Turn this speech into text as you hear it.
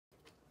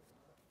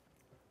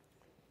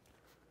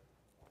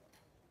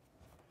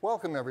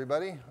Welcome,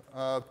 everybody.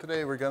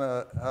 Today we're going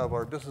to have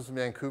our Business in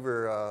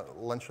Vancouver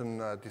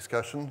luncheon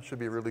discussion. Should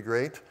be really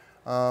great.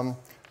 I'm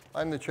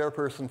the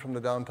chairperson from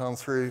the Downtown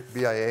Surrey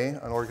BIA,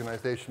 an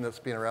organization that's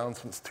been around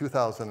since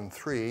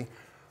 2003. And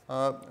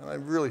I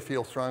really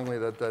feel strongly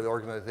that the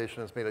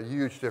organization has made a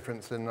huge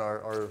difference in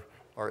our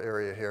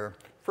area here.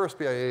 First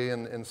BIA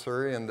in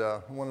Surrey and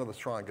one of the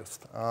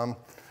strongest. And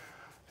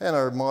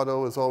our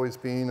motto has always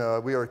been,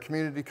 we are a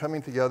community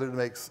coming together to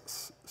make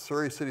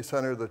Surrey City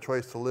Centre the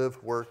choice to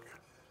live, work,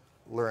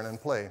 learn,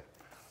 and play.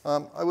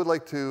 I would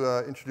like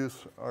to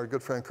introduce our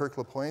good friend Kirk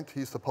LaPointe.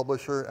 He's the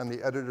publisher and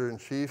the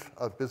editor-in-chief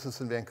of Business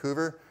in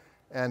Vancouver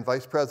and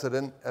vice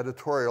president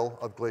editorial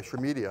of Glacier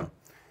Media.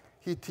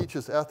 He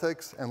teaches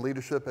ethics and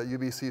leadership at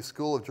UBC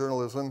School of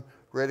Journalism,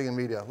 Writing and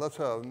Media. Let's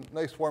have a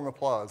nice warm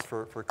applause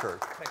for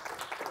Kirk.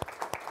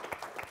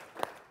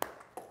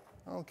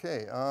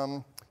 Okay,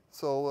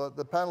 so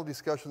the panel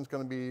discussion is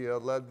going to be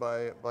led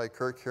by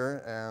Kirk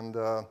here,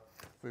 and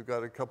we've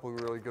got a couple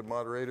of really good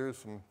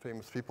moderators and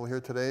famous people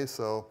here today,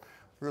 so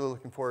really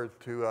looking forward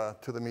to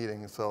the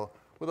meeting. So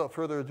without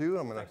further ado,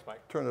 I'm going to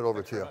turn it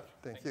over to you.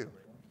 Thank you.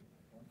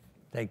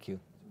 Thank you.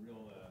 It's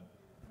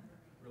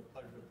a real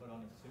pleasure to put on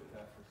a suit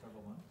after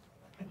several months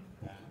and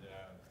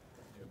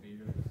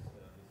be here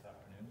this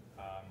afternoon.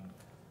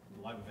 The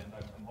live event,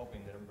 I'm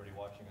hoping that everybody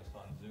watching us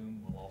on Zoom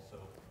will also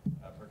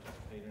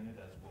participate in it,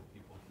 as will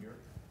people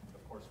here. Of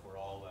course, we're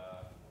all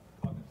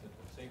cognizant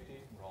of safety.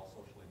 We're all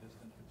socially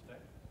distant for today,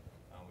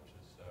 which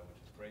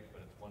is great,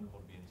 but it's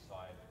wonderful to be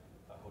inside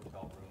a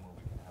hotel room where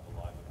we can have a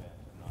live event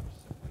and not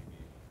just simply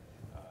be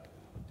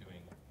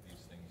doing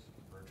these things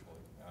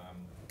virtually.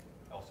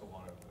 I also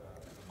want to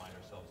remind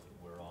ourselves that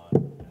we're on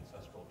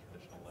ancestral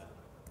traditional land,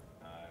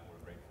 and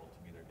we're grateful to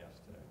be their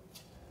guests today.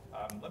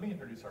 Let me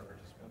introduce our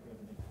participant.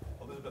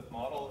 Elizabeth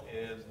Model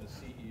is the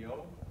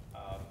CEO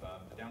of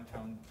the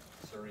Downtown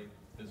Surrey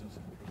Business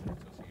Improvement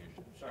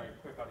Association. Sorry,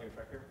 quick audio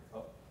check here.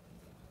 Oh.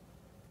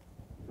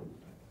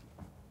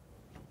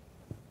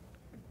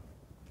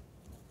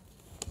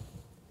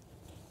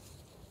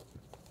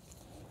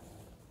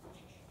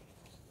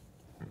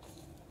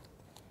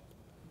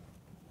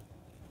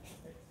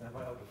 Stand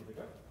by, I'll keep it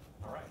going.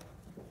 All right.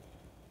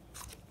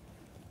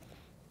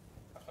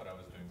 I thought I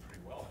was doing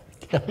pretty well,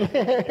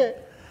 actually.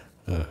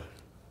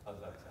 How's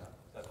that sound?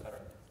 Is that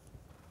better?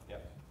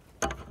 Yep.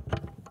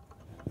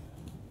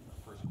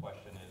 First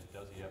question is,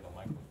 does he have a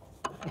microphone?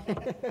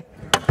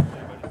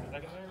 Everybody just a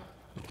second there.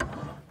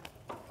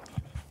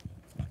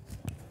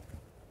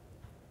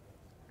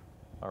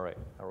 All right.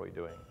 How are we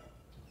doing?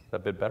 Is that a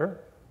bit better?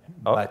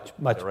 Much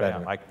there I better.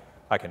 am.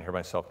 I can hear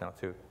myself now,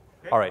 too.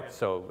 All right,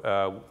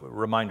 so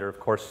reminder, of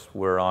course,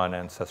 we're on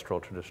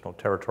ancestral traditional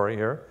territory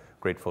here.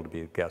 Grateful to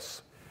be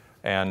guests.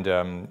 And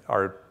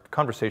our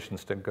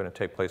conversation's going to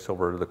take place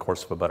over the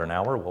course of about an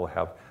hour. We'll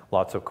have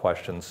lots of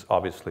questions,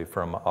 obviously,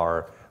 from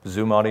our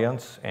Zoom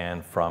audience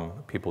and from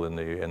people in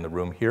the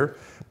room here.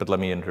 But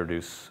let me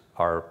introduce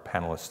our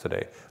panelists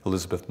today.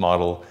 Elizabeth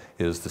Model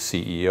is the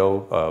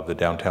CEO of the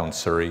Downtown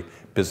Surrey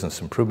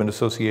Business Improvement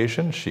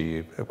Association. She,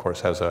 of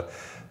course, has a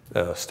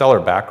stellar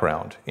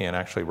background in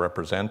actually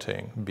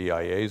representing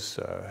BIAs,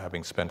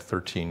 having spent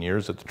 13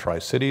 years at the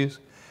Tri-Cities,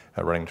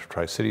 running the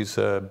Tri-Cities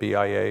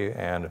BIA,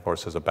 and of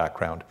course has a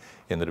background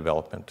in the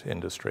development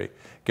industry.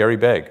 Garry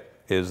Begg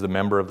is the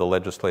member of the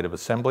Legislative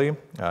Assembly.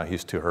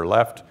 He's to her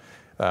left,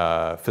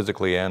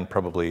 physically and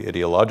probably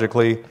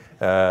ideologically.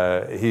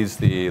 He's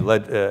the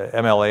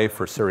MLA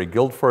for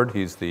Surrey-Guildford.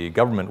 He's the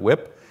government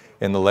whip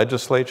in the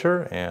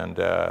legislature,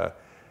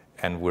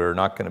 and we're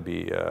not going to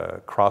be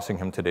crossing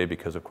him today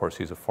because, of course,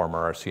 he's a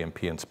former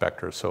RCMP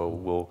inspector, so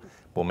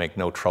we'll make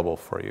no trouble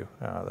for you.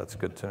 That's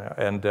good to know.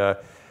 And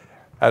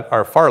at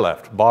our far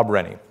left, Bob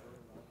Rennie,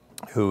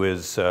 who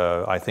is,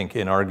 I think,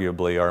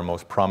 inarguably our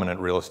most prominent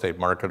real estate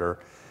marketer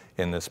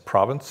in this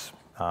province.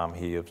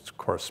 He is, of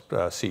course,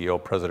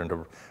 CEO, president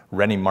of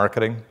Rennie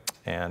Marketing,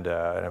 and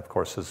of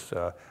course, is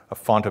a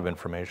font of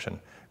information,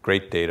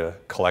 great data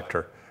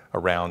collector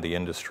around the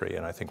industry,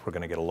 and I think we're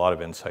going to get a lot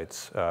of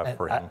insights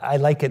for him. I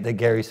like it that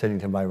Gary's sitting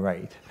to my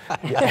right.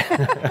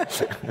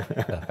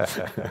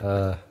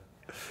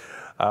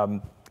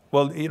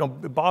 Well, you know,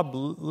 Bob,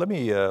 let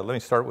me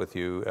start with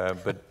you,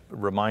 but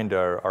remind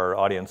our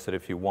audience that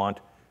if you want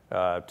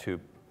to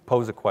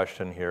pose a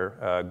question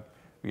here,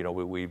 you know,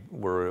 we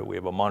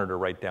have a monitor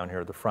right down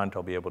here at the front.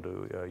 I'll be able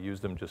to use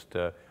them. Just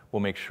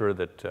we'll make sure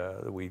that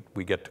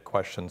we get to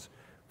questions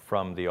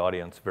from the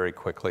audience very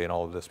quickly in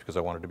all of this, because I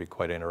want it to be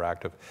quite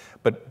interactive.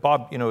 But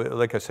Bob, you know,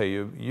 like I say,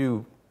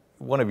 you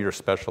one of your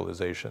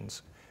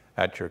specializations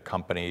at your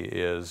company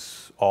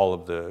is all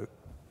of the,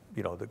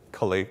 you know, the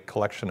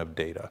collection of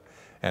data,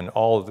 and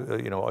all of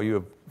the, you know, you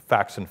have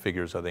facts and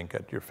figures, I think,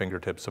 at your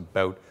fingertips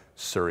about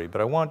Surrey. But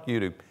I want you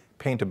to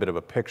paint a bit of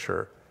a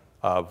picture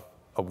of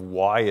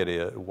why it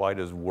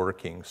is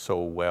working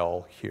so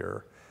well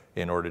here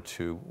in order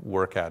to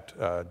work at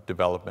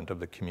development of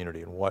the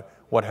community, and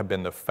what have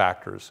been the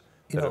factors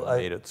that have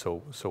made it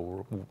so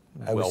well.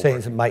 I was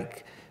saying to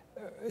Mike,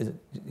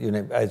 you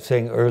know, I was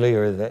saying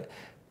earlier that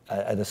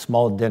at a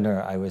small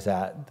dinner I was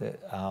at, that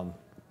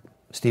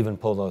Stephen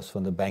Poulos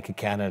from the Bank of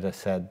Canada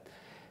said,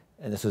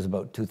 and this was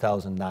about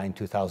 2009,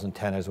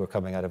 2010, as we're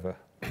coming out of a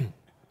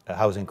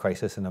housing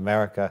crisis in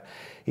America,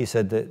 he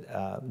said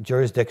that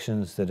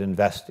jurisdictions that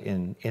invest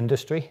in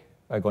industry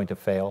are going to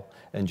fail,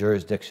 and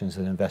jurisdictions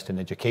that invest in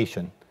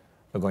education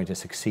are going to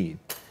succeed.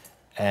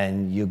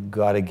 And you've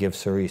got to give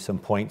Surrey some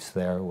points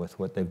there with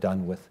what they've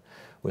done with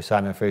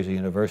Simon Fraser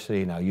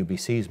University. Now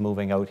UBC's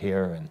moving out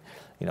here, and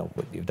you know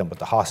what you've done with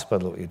the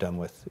hospital, what you've done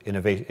with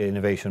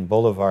Innovation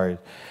Boulevard.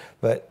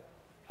 But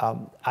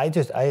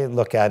I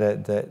look at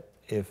it that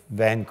if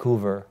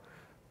Vancouver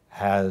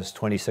has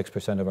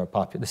 26% of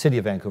our the city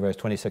of Vancouver has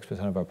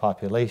 26% of our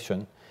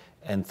population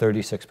and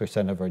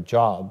 36% of our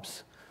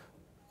jobs,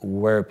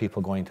 where are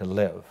people going to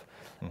live?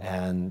 Mm-hmm.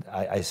 And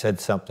I said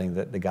something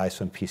that the guys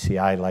from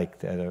PCI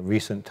liked at a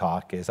recent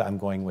talk is I'm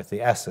going with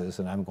the S's,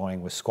 and I'm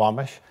going with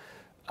Squamish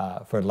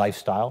for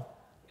lifestyle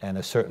and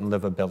a certain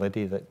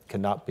livability that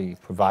cannot be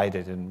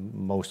provided in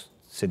most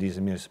cities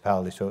and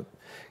municipalities, so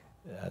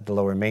the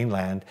Lower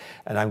Mainland,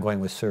 and I'm going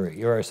with Surrey.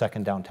 You're our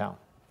second downtown.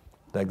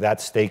 Like that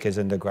stake is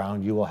in the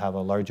ground. You will have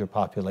a larger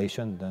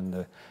population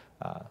than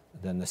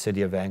the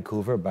city of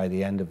Vancouver by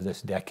the end of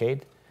this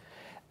decade,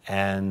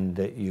 and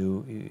that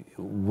you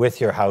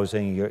with your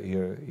housing,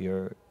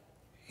 you're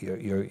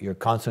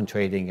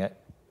concentrating it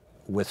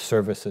with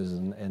services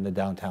in the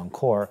downtown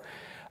core.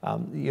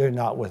 You're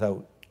not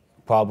without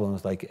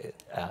problems like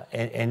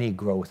any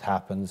growth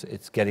happens.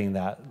 It's getting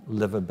that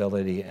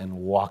livability and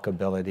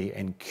walkability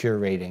and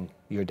curating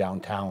your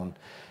downtown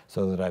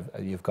so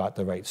that you've got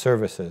the right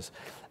services.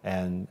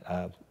 And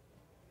a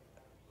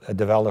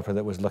developer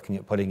that was looking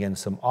at putting in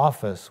some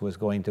office was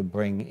going to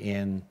bring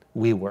in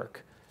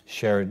WeWork,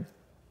 shared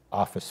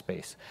office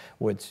space,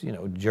 which, you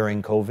know,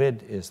 during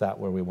COVID, is that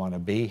where we want to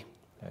be?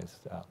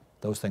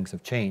 Those things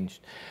have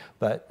changed.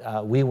 But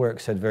WeWork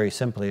said very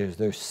simply, is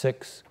there's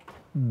 6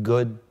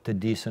 good to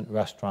decent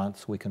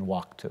restaurants we can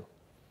walk to.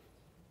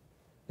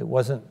 It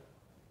wasn't,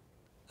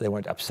 they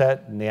weren't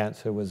upset, and the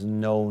answer was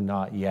no,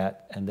 not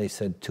yet, and they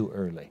said too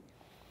early.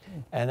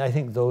 And I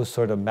think those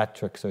sort of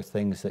metrics are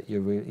things that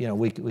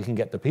we can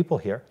get the people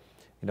here.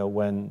 You know,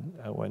 when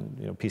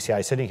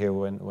PCI sitting here,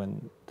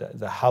 when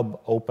the hub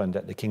opened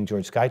at the King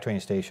George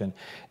SkyTrain station,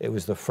 it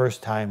was the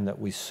first time that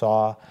we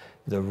saw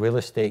the real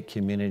estate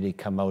community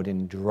come out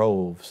in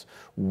droves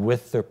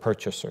with their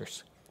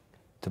purchasers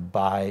to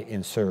buy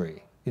in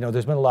Surrey. You know,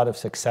 there's been a lot of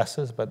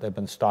successes, but they've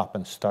been stop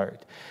and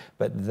start.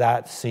 But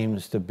that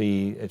seems to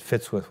be, it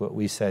fits with what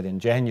we said in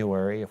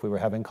January, if we were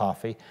having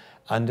coffee,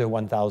 under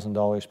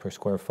 $1,000 per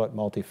square foot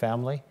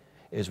multifamily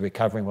is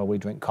recovering while we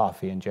drink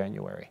coffee in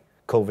January.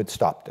 COVID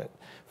stopped it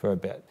for a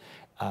bit.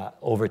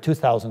 Over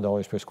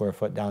 $2,000 per square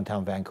foot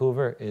downtown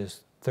Vancouver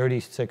is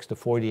 36 to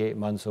 48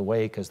 months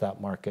away because that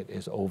market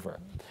is over.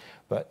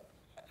 But,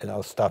 and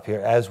I'll stop here,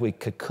 as we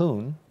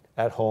cocoon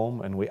at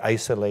home and we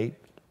isolate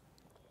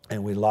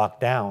and we lock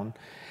down,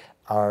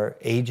 our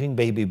aging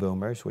baby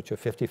boomers, which are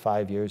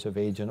 55 years of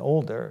age and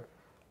older,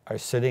 are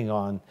sitting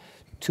on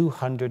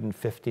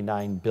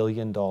 $259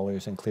 billion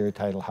in clear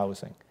title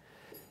housing.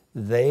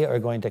 They are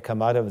going to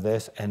come out of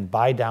this and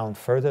buy down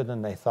further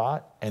than they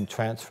thought and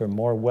transfer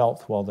more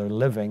wealth while they're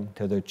living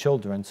to their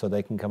children so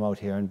they can come out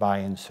here and buy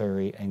in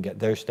Surrey and get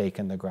their stake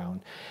in the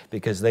ground,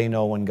 because they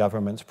know when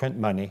governments print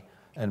money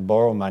and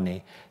borrow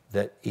money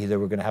that either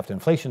we're going to have to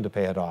inflation to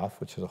pay it off,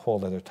 which is a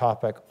whole other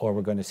topic, or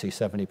we're going to see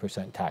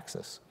 70%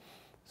 taxes.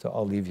 So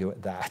I'll leave you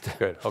at that.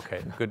 Good,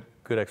 okay,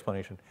 good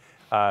explanation.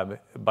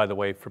 By the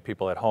way, for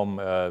people at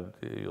home,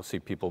 you'll see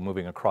people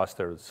moving across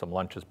there. Some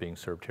lunches being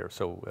served here,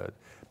 so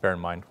bear in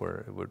mind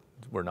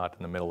we're not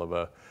in the middle of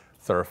a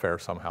thoroughfare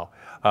somehow.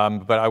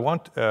 But I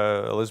want,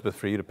 Elizabeth,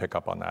 for you to pick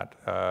up on that,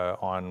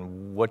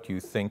 on what you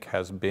think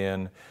has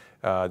been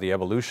the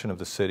evolution of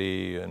the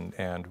city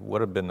and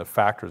what have been the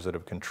factors that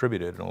have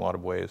contributed in a lot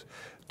of ways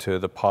to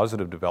the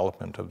positive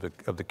development of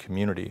the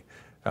community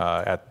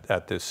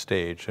at this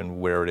stage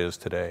and where it is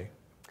today.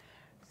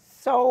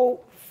 So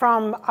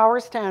from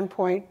our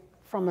standpoint,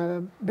 from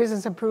a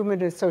Business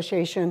Improvement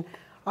Association,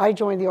 I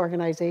joined the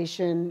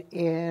organization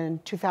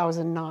in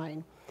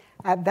 2009.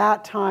 At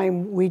that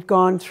time, we'd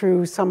gone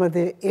through some of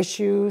the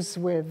issues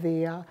with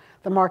the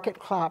market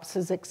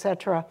collapses, et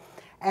cetera.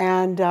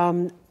 And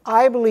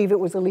I believe it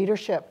was the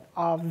leadership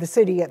of the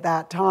city at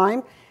that time.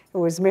 It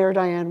was Mayor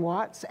Diane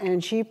Watts,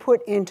 and she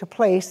put into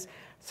place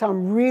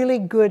some really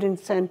good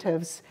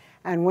incentives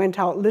and went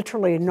out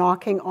literally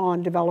knocking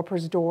on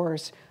developers'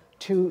 doors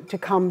to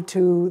come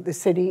to the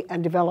city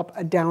and develop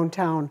a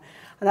downtown.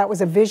 And that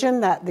was a vision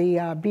that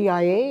the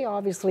BIA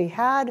obviously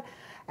had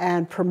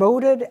and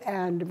promoted,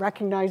 and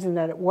recognizing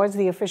that it was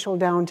the official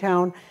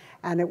downtown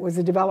and it was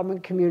a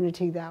development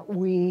community that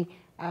we,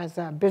 as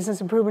a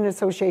Business Improvement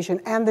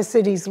Association and the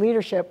city's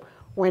leadership,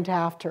 went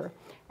after.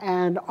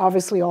 And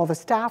obviously all the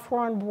staff were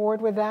on board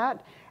with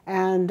that.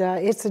 And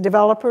it's the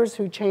developers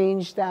who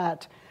changed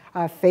that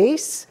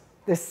face,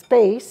 the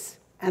space,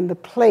 and the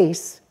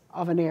place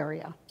of an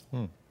area.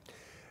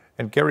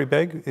 And Garry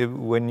Begg,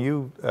 when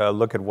you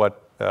look at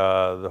what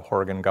the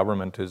Horgan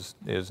government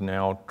is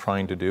now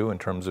trying to do in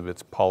terms of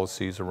its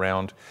policies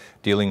around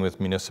dealing with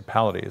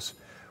municipalities.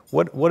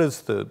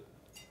 What's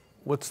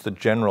the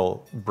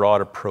general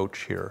broad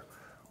approach here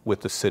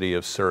with the city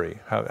of Surrey?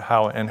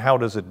 How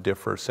does it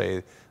differ,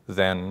 say,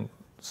 than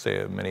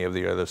many of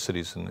the other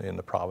cities in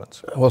the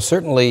province? Well,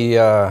 certainly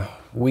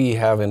we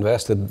have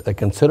invested a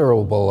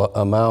considerable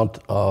amount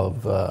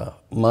of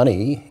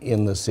money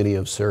in the city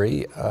of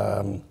Surrey.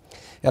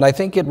 And I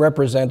think it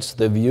represents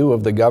the view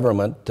of the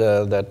government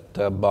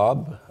that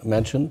Bob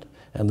mentioned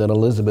and that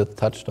Elizabeth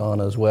touched on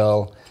as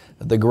well.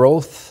 The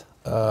growth,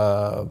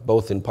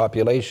 both in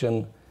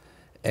population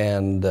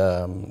and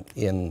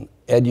in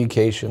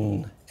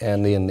education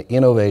and in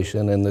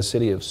innovation in the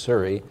city of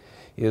Surrey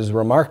is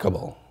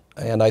remarkable.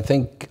 And I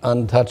think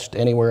untouched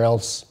anywhere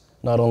else,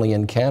 not only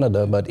in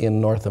Canada, but in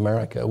North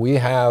America. We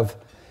have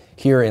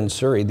here in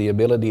Surrey the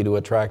ability to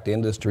attract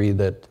industry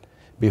that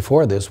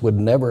before this would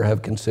never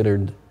have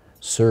considered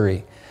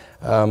Surrey.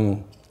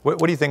 What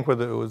do you think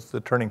was the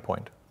turning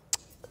point?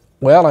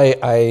 Well,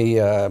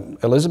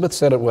 Elizabeth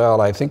said it well.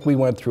 I think we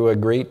went through a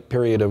great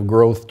period of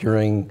growth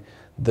during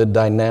the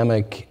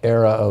dynamic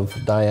era of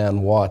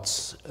Diane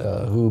Watts,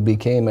 who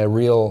became a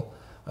real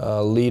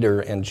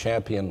leader and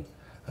champion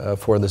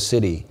for the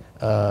city,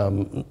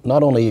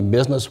 not only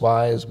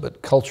business-wise,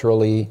 but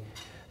culturally,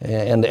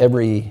 and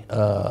every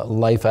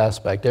life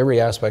aspect, every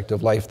aspect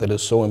of life that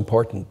is so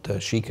important,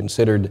 she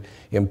considered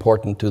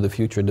important to the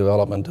future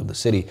development of the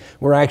city.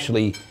 We're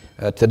actually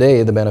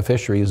today the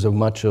beneficiaries of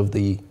much of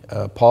the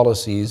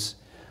policies,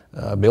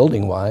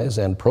 building-wise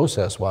and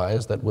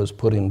process-wise, that was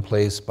put in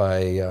place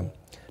by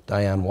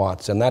Diane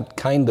Watts. And that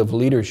kind of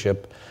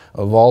leadership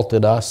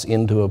vaulted us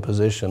into a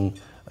position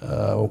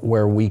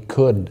where we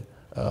could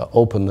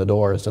open the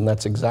doors, and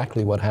that's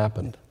exactly what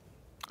happened.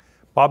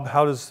 Bob,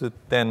 how does it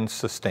then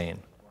sustain?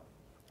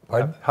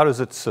 Pardon? How does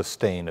it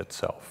sustain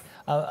itself?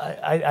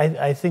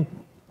 I think,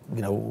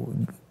 you know,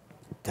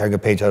 taking a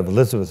page out of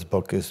Elizabeth's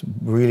book is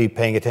really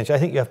paying attention. I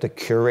think you have to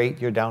curate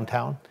your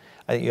downtown.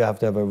 I think you have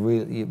to have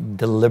you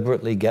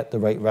deliberately get the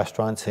right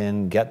restaurants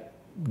in, get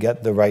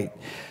the right,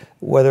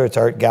 whether it's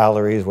art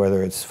galleries,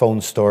 whether it's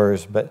phone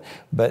stores, but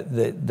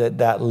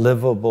that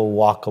livable,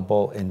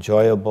 walkable,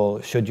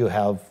 enjoyable. Should you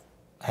have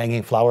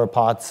hanging flower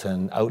pots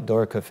and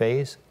outdoor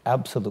cafes?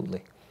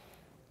 Absolutely.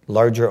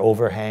 Larger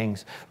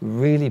overhangs,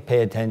 really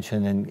pay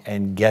attention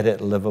and get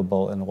it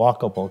livable and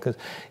walkable. Because,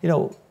 you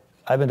know,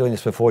 I've been doing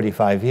this for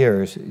 45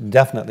 years.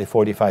 Definitely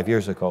 45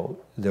 years ago,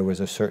 there was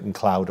a certain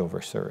cloud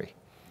over Surrey.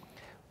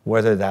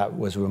 Whether that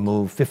was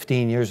removed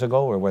 15 years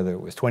ago or whether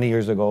it was 20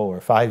 years ago or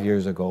 5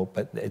 years ago,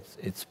 but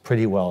it's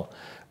pretty well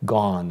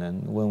gone.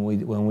 And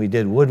when we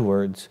did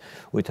Woodwards,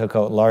 we took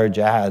out large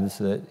ads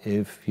that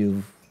if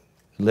you've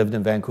lived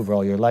in Vancouver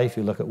all your life,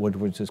 you look at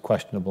Woodwards as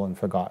questionable and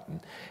forgotten.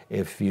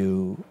 If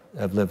you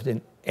have lived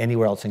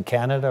anywhere else in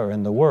Canada or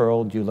in the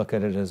world, you look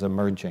at it as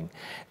emerging.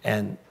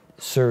 And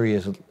Surrey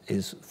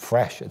is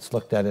fresh. It's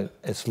looked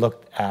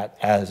at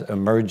as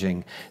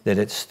emerging, that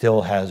it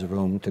still has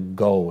room to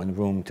go and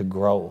room to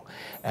grow.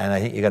 And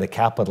I think you got to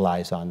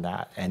capitalize on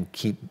that and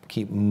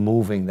keep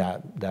moving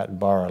that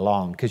bar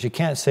along. Because you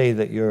can't say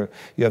that you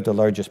have the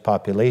largest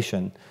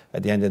population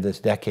at the end of this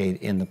decade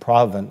in the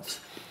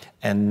province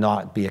and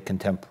not be a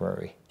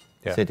contemporary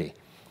city.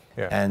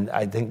 Yeah. And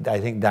I think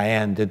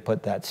Diane did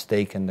put that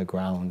stake in the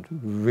ground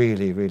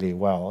really, really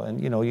well.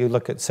 And you know, you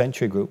look at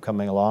Century Group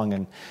coming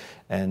along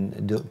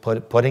and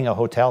putting a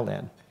hotel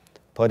in,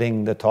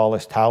 putting the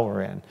tallest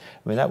tower in.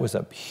 I mean, that was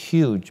a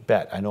huge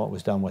bet. I know it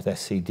was done with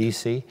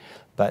SCDC,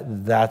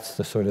 but that's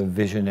the sort of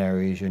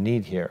visionaries you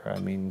need here. I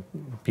mean,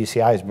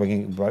 PCI is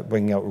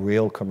bringing out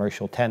real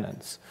commercial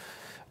tenants.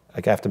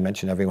 Like, I have to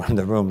mention everyone in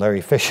the room,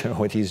 Larry Fisher,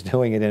 what he's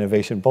doing at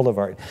Innovation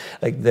Boulevard.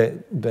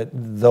 But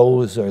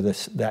those are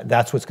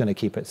that's what's going to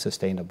keep it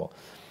sustainable.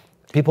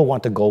 People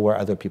want to go where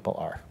other people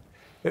are.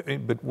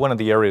 But one of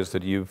the areas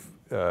that you've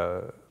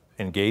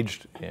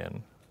engaged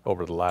in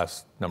over the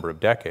last number of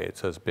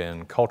decades has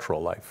been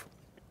cultural life.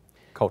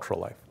 Cultural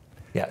life.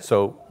 Yeah.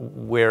 So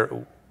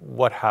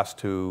what has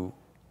to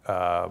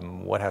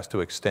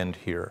extend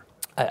here?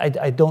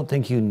 I don't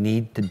think you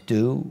need to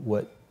do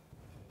what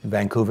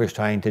Vancouver's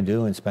trying to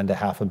do and spend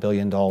 $500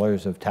 million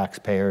of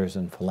taxpayers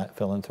and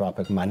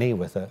philanthropic money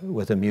with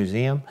a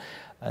museum.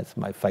 That's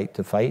my fight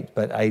to fight.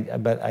 But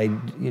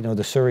you know,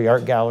 the Surrey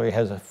Art Gallery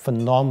has a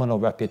phenomenal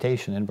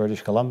reputation in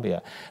British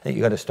Columbia. I think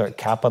you got to start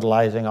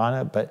capitalizing on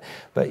it.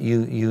 But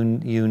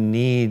you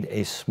need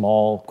a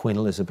small Queen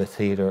Elizabeth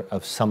Theatre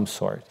of some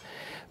sort,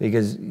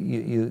 because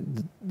you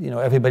know,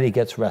 everybody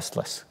gets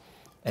restless,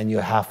 and you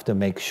have to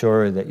make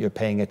sure that you're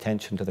paying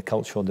attention to the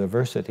cultural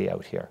diversity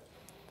out here.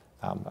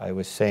 I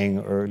was saying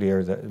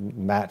earlier that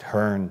Matt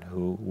Hearn,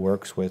 who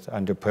works with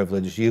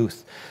underprivileged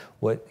youth,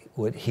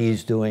 what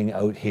he's doing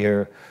out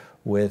here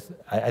with,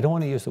 I don't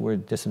want to use the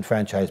word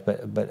disenfranchised, but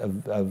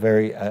a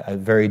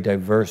very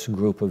diverse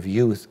group of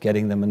youth,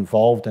 getting them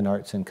involved in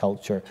arts and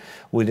culture.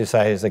 We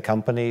decided as a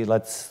company,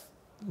 let's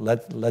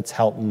let's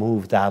help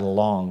move that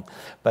along.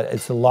 But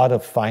it's a lot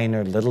of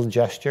finer little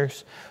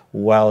gestures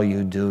while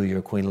you do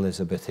your Queen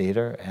Elizabeth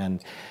Theatre.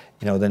 And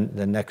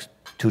the next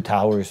 2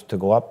 towers to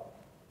go up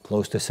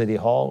close to City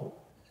Hall,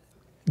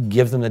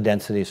 give them the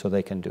density so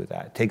they can do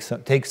that.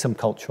 Take some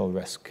cultural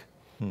risk.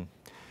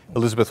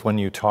 Elizabeth, when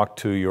you talk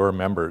to your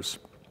members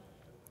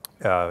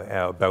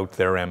about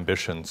their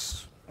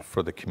ambitions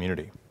for the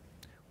community,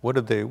 what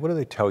do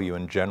they tell you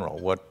in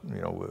general?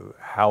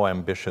 How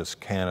ambitious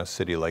can a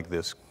city like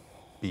this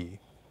be?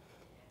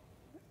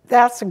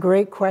 That's a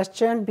great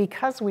question.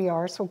 Because we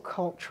are so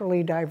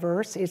culturally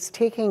diverse, it's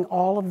taking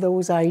all of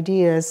those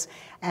ideas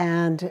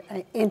and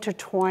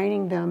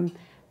intertwining them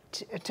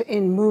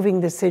in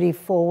moving the city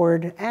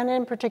forward, and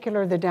in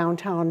particular the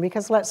downtown,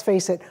 because let's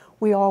face it,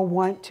 we all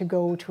want to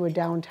go to a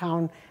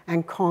downtown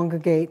and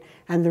congregate,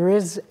 and there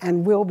is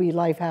and will be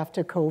life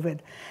after COVID.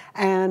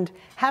 And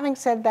having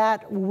said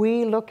that,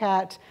 we look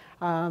at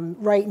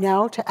right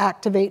now to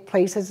activate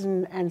places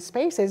and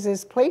spaces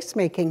is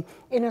placemaking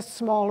in a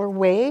smaller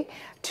way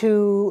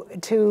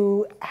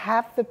to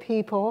have the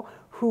people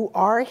who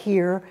are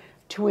here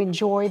to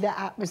enjoy the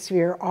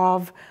atmosphere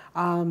of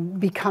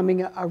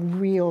becoming a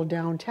real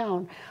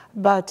downtown.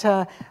 But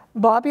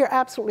Bob, you're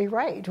absolutely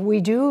right.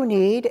 We do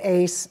need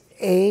a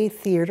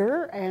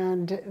theater,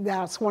 and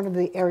that's one of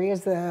the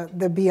areas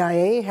the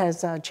BIA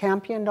has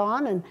championed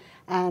on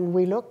and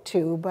we look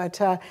to. But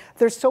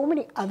there's so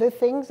many other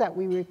things that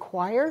we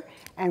require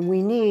and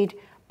we need,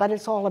 but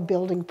it's all a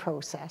building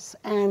process.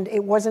 And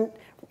it wasn't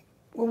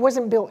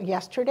built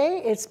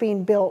yesterday. It's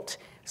being built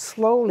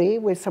slowly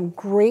with some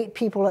great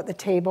people at the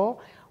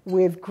table,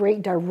 with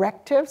great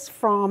directives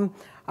from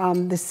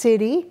the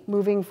city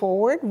moving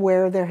forward,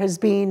 where there has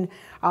been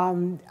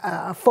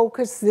a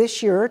focus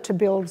this year to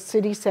build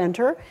city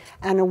centre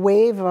and a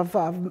wave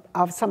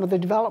of some of the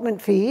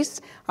development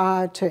fees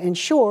to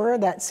ensure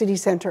that city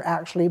centre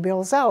actually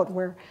builds out,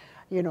 where,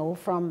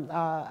 from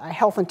a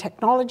health and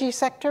technology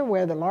sector,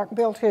 where the Lark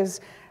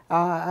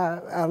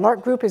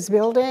Group is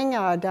building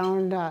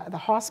down the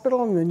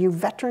hospital and the new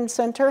Veteran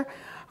Centre,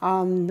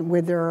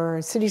 with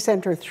their City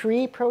Centre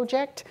 3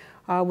 project,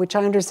 which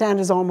I understand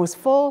is almost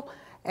full,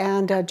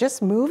 and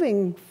just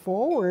moving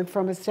forward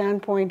from a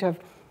standpoint of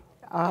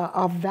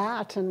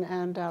that,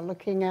 and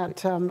looking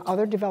at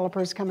other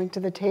developers coming to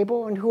the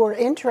table and who are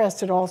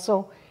interested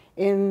also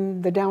in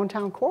the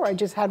downtown core. I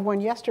just had one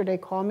yesterday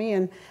call me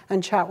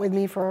and chat with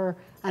me for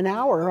an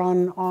hour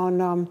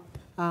on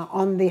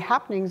the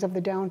happenings of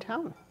the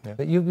downtown. Yeah.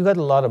 But you've got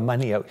a lot of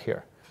money out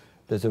here.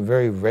 There's a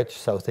very rich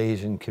South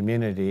Asian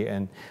community,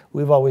 and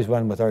we've always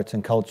run with arts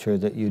and culture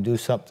that you do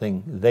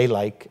something they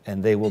like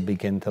and they will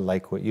begin to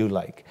like what you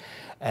like.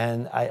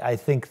 And I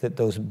think that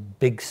those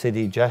big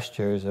city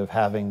gestures of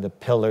having the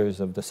pillars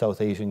of the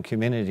South Asian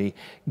community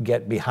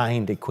get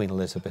behind a Queen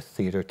Elizabeth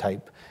Theatre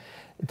type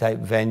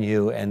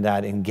venue and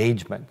that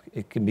engagement.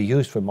 It can be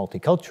used for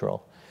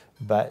multicultural,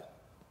 but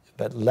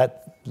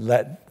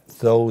let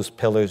those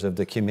pillars of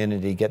the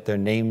community get their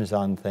names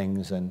on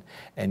things and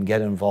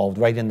get involved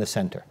right in the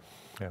center.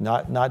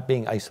 Yeah. Not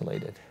being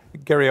isolated.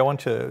 Garry, I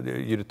want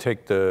you to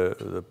take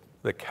the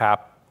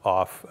cap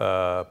off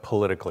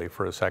politically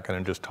for a second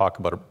and just talk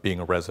about being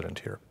a resident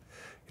here.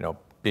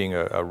 Being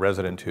a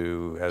resident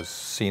who has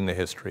seen the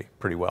history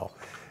pretty well.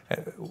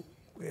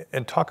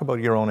 And talk about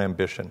your own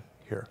ambition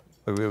here,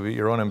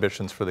 your own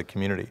ambitions for the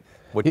community,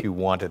 what you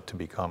want it to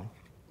become.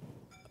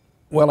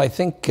 Well, I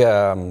think,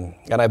 and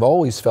I've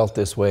always felt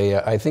this way,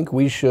 I think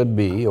we should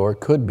be, or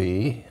could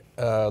be,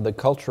 the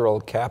cultural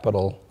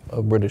capital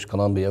of British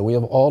Columbia. We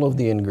have all of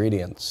the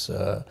ingredients,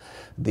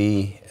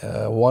 the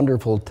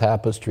wonderful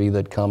tapestry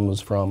that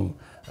comes from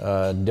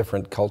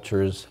different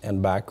cultures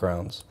and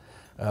backgrounds.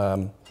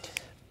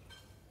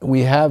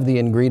 We have the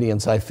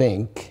ingredients, I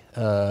think,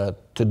 to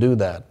do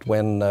that.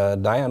 When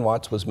Diane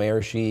Watts was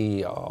mayor,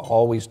 she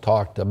always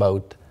talked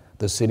about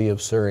the city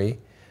of Surrey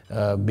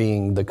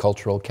being the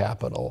cultural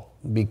capital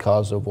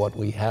because of what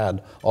we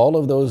had. All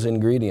of those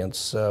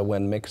ingredients,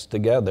 when mixed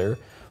together,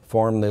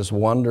 form this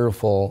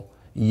wonderful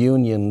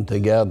union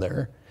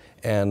together.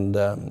 And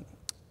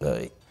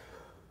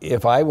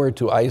if I were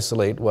to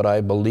isolate what I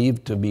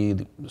believe to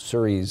be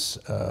Surrey's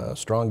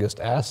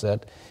strongest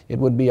asset, it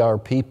would be our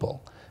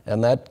people.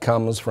 And that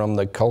comes from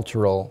the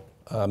cultural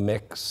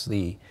mix,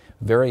 the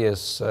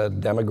various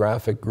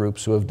demographic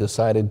groups who have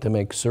decided to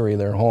make Surrey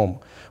their home.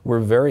 We're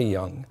very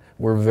young.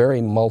 We're very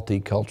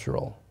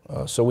multicultural.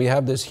 So we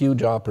have this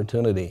huge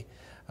opportunity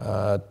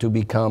to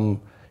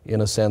become,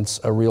 in a sense,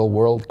 a real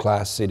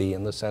world-class city,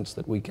 in the sense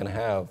that we can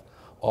have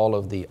all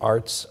of the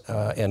arts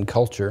and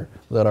culture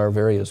that our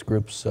various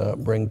groups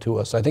bring to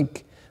us. I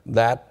think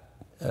that,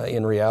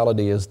 in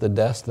reality, is the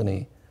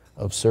destiny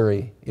of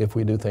Surrey if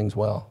we do things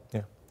well.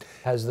 Yeah.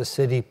 Has the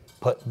city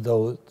put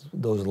those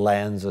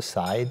lands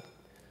aside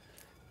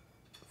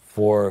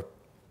for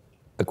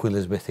a Queen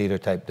Elizabeth Theatre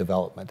type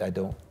development? I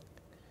don't.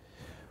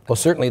 Well,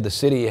 certainly the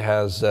city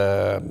has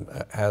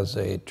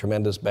a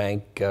tremendous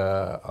bank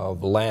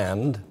of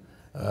land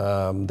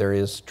There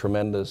is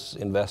tremendous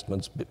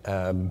investments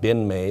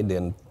been made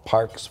in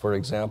parks, for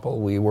example.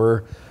 We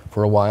were,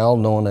 for a while,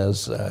 known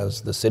as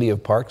the City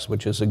of Parks,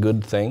 which is a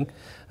good thing.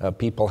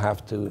 People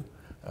have to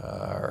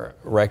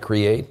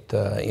recreate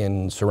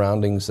in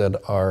surroundings that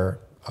are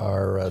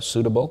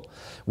suitable.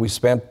 We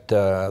spent,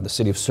 the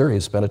City of Surrey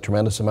has spent a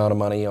tremendous amount of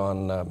money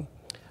on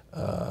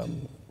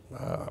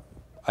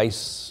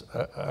ice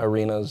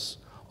arenas,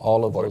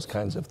 all of those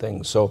kinds of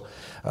things. So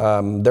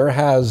there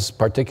has,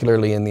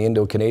 particularly in the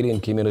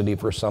Indo-Canadian community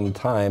for some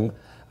time,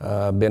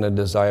 been a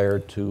desire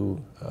to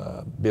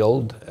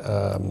build,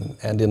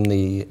 and in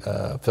the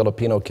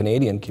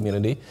Filipino-Canadian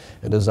community,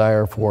 a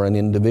desire for an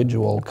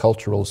individual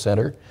cultural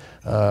center.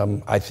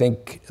 I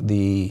think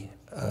the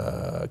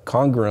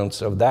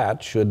congruence of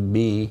that should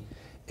be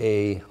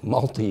a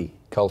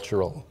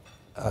multicultural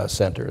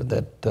center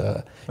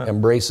that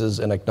embraces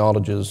and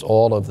acknowledges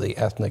all of the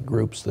ethnic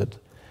groups that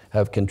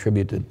have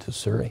contributed to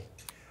Surrey.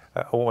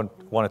 I want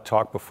to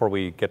talk before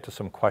we get to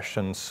some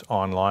questions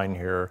online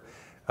here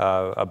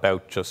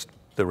about just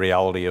the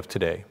reality of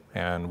today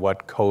and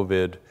what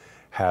COVID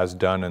has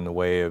done in the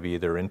way of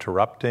either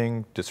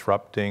interrupting,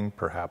 disrupting,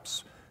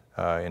 perhaps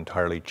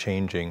entirely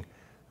changing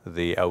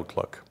the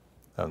outlook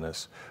on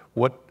this.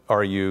 What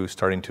are you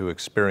starting to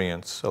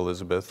experience,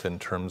 Elizabeth, in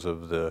terms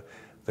of the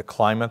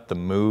climate, the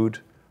mood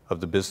of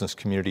the business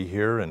community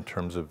here, in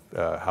terms of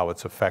how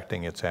it's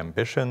affecting its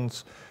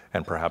ambitions,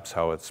 and perhaps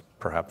how it's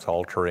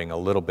altering a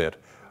little bit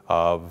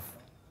of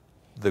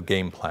the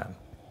game plan?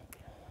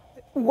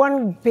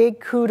 One big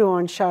kudo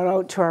and shout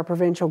out to our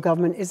provincial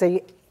government is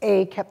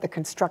they kept the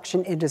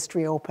construction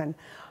industry open,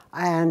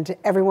 and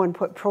everyone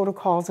put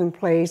protocols in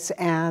place,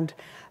 and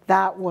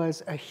that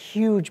was a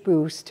huge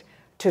boost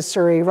to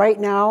Surrey. Right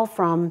now,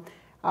 from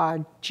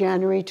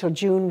January till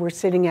June, we're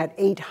sitting at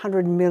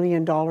 $800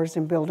 million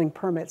in building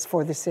permits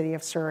for the City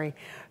of Surrey.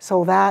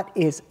 So that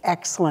is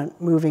excellent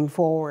moving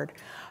forward.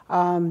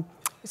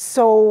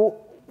 So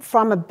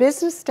from a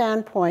business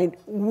standpoint,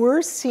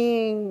 we're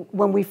seeing,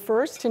 when we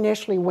first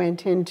initially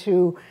went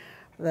into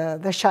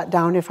the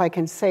shutdown, if I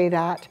can say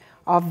that,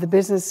 of the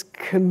business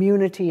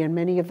community and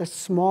many of the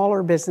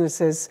smaller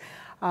businesses,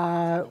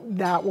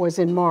 that was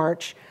in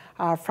March.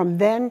 From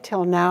then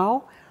till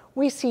now,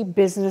 we see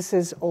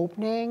businesses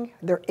opening.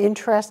 They're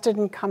interested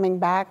in coming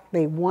back.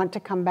 They want to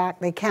come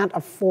back. They can't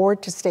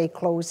afford to stay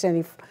closed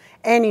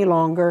any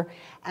longer.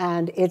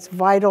 And it's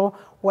vital,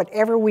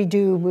 whatever we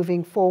do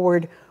moving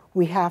forward,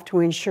 we have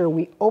to ensure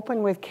we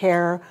open with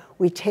care,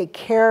 we take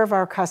care of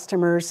our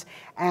customers,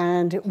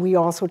 and we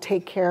also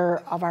take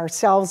care of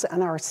ourselves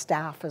and our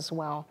staff as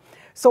well.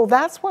 So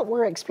that's what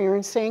we're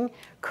experiencing.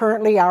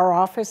 Currently, our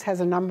office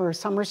has a number of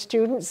summer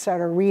students that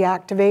are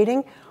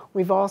reactivating.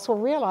 We've also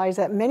realized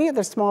that many of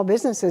the small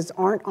businesses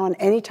aren't on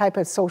any type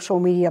of social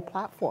media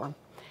platform.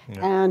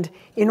 Yeah. And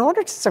in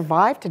order to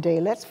survive today,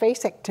 let's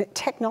face it,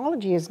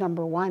 technology is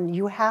number one.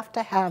 You have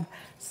to have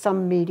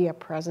some media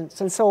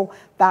presence. And so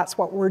that's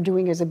what we're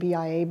doing as a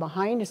BIA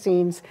behind the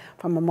scenes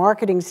from a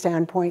marketing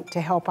standpoint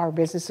to help our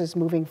businesses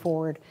moving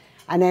forward.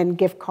 And then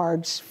gift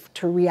cards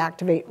to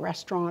reactivate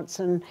restaurants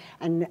and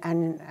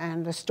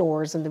the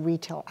stores and the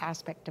retail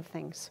aspect of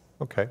things.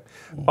 Okay.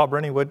 Bob,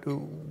 Rennie, what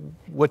do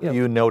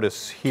you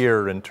notice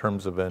here in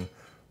terms of an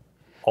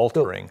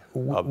altering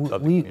of the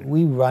community?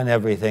 We run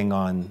everything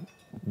on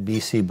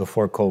BC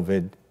before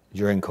COVID,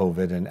 during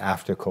COVID, and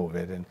after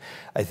COVID. And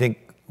I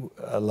think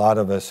a lot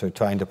of us are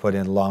trying to put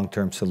in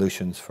long-term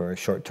solutions for a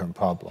short-term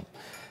problem.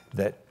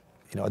 That,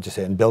 I'll just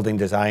say in building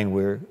design,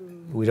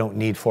 we don't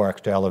need 4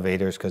 extra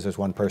elevators because there's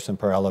 1 person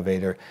per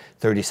elevator.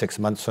 36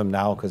 months from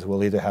now, because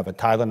we'll either have a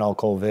Tylenol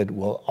COVID,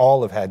 we'll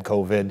all have had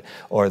COVID,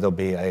 or there'll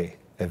be a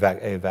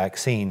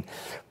vaccine.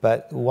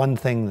 But one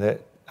thing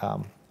that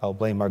I'll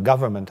blame our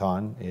government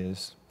on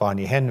is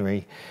Bonnie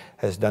Henry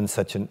has done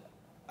such an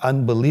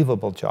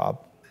unbelievable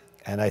job.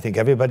 And I think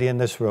everybody in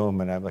this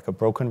room, and I'm like a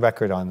broken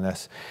record on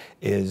this,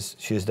 is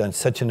she's done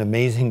such an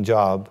amazing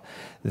job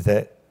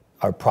that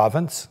our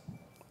province,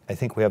 I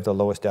think we have the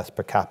lowest deaths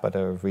per capita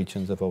of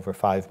regions of over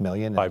 5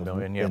 million,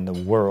 in the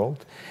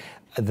world,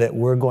 that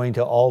we're going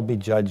to all be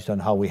judged on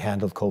how we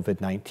handled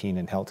COVID-19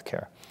 in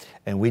healthcare.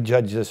 And we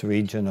judge this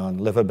region on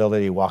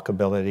livability,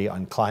 walkability,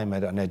 on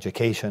climate, on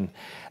education.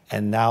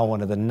 And now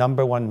one of the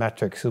 #1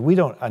 metrics, we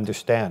don't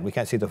understand, we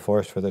can't see the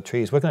forest for the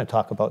trees. We're going to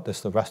talk about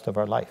this the rest of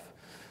our life.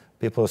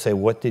 People will say,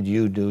 what did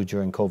you do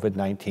during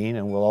COVID-19?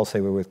 And we'll all say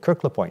we're with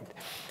Kirk LaPointe.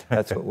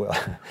 That's what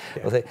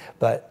we'll say.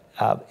 But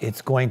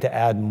it's going to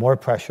add more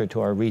pressure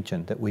to our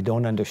region that we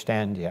don't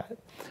understand yet.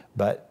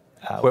 But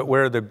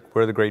where are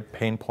the great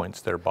pain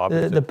points there, Bob?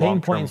 The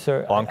pain points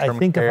are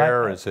long-term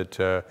care. Is it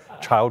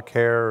child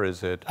care?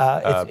 Is it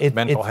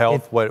mental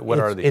health? What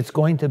are these? It's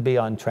going to be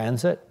on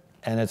transit,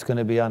 and it's going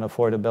to be on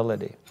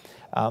affordability.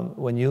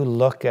 When you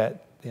look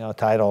at,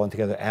 tie it all in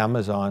together,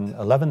 Amazon,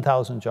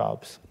 11,000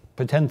 jobs.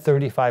 Pretend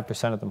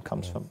 35% of them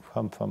comes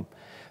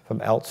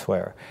from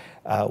elsewhere.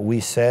 We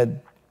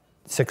said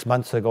 6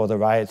 months ago the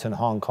riots in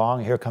Hong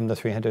Kong. Here come the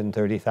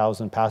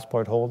 330,000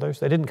 passport holders.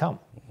 They didn't come,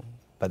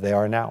 but they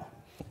are now,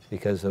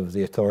 because of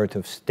the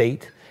authoritative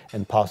state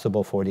and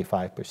possible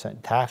 45%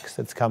 tax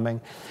that's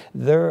coming.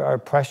 There are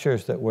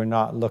pressures that we're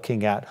not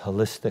looking at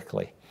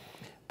holistically.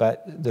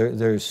 But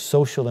there's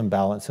social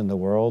imbalance in the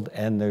world,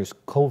 and there's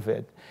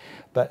COVID.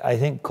 But I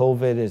think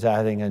COVID is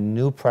adding a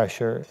new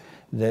pressure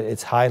that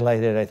it's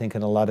highlighted, I think,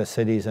 in a lot of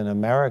cities in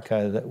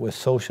America, that with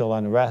social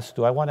unrest,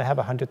 do I want to have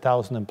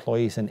 100,000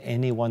 employees in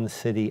any one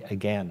city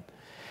again?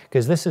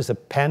 Because this is a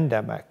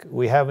pandemic.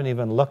 We haven't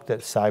even looked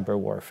at cyber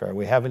warfare.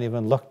 We haven't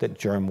even looked at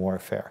germ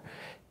warfare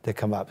to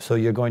come up. So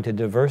you're going to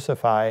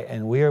diversify,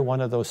 and we are one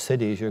of those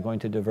cities you're going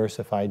to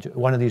diversify,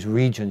 one of these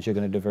regions you're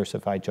going to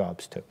diversify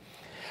jobs to.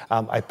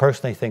 I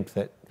personally think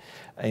that,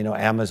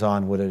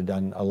 Amazon would have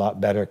done a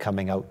lot better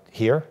coming out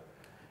here,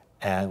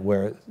 and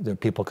where the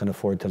people can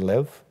afford to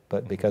live.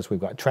 But because we've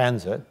got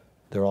transit,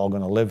 they're all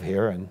going to live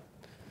here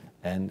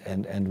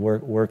and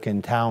work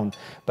in town.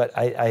 But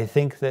I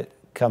think that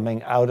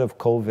coming out of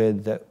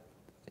COVID, that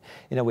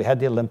we had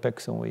the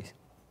Olympics and we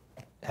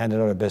handed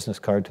out a business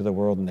card to the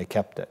world and they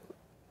kept it.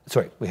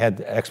 Sorry, we had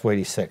Expo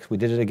 86. We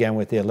did it again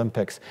with the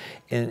Olympics.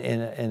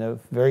 In a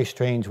very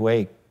strange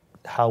way,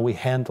 how we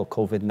handle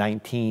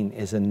COVID-19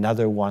 is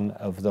another one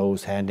of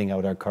those handing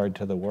out our card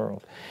to the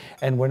world.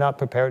 And we're not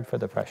prepared for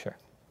the pressure.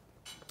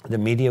 The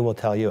media will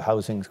tell you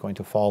housing is going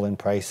to fall in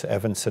price.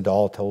 Evan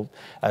Siddall told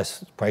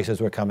us prices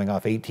were coming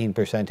off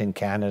 18% in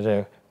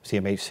Canada.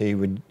 CMHC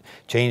would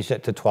changed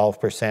it to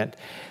 12%.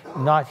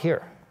 Not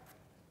here.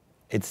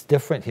 It's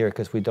different here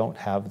because we don't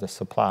have the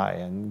supply.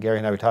 And Garry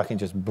and I were talking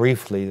just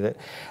briefly that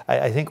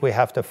I think we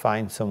have to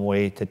find some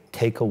way to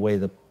take away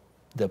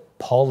the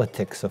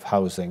politics of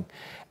housing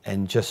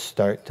and just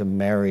start to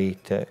marry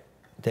to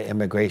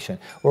immigration.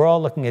 We're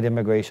all looking at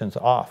immigrations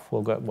off.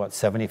 We'll get,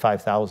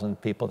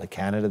 75,000 people to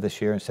Canada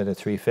this year instead of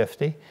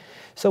 350.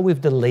 So we've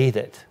delayed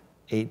it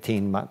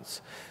 18 months.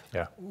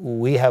 Yeah.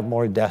 We have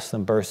more deaths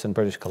than births in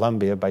British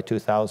Columbia by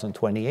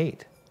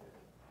 2028.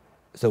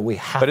 So we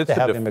have to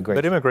have immigration.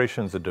 But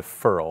immigration is a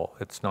deferral.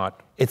 It's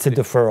not. It's a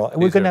deferral.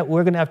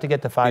 We're gonna have to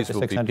get to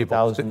 500,000 to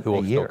 600,000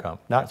 a year,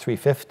 not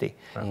 350.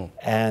 Right.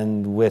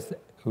 And with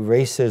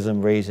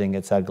racism raising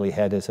its ugly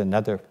head is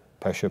another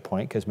pressure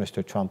point, because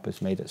Mr. Trump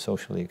has made it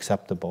socially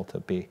acceptable to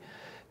be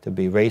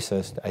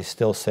racist. I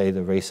still say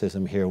the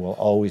racism here will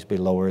always be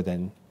lower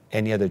than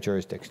any other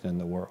jurisdiction in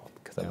the world,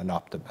 because I'm an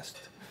optimist.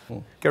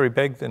 Garry,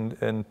 Begg,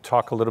 and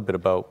talk a little bit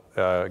about,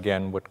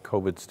 again, what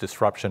COVID's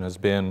disruption has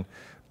been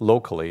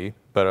locally,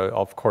 but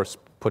of course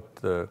put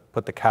the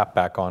cap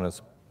back on as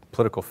a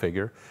political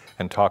figure,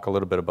 and talk a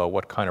little bit about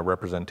what kind of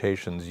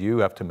representations you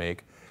have to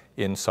make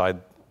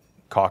inside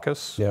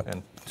caucus,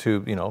 and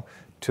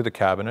to the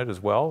cabinet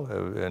as well,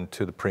 and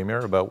to the Premier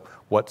about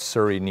what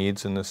Surrey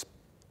needs in this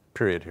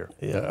period here.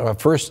 Yeah.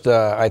 First,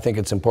 I think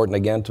it's important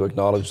again to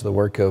acknowledge the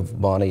work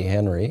of Bonnie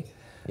Henry,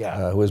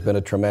 who has been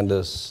a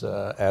tremendous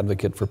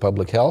advocate for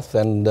public health,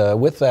 and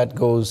with that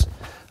goes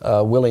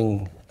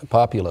willing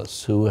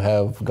populists who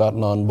have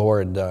gotten on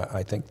board.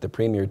 I think the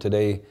Premier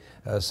today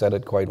said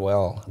it quite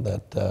well,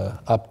 that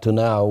up to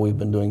now we've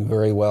been doing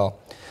very well.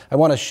 I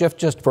want to shift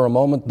just for a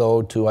moment,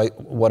 though, to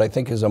what I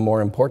think is a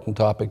more important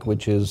topic,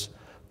 which is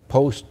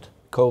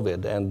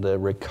post-COVID and the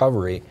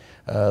recovery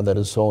that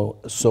is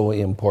so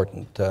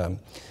important.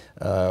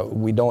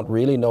 We don't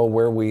really know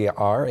where we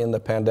are in the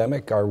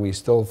pandemic. Are we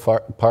still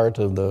part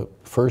of the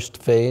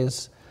first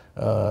phase?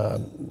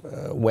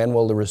 When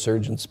will the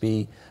resurgence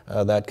be?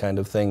 That kind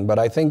of thing. But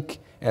I think,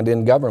 and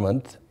in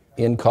government,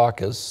 in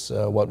caucus,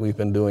 what we've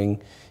been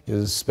doing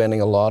is spending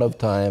a lot of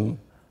time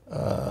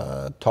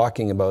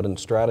talking about and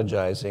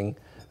strategizing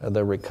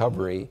the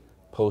recovery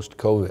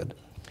post-COVID.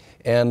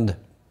 And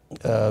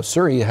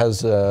Surrey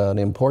has an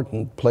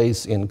important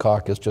place in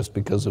caucus just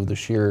because of the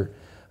sheer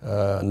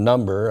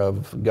number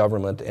of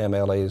government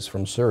MLAs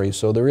from Surrey.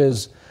 So there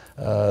is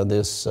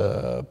this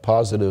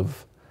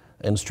positive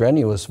and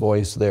strenuous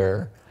voice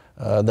there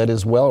that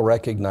is well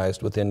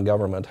recognized within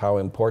government, how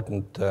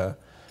important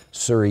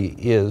Surrey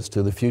is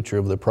to the future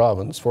of the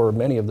province for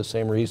many of the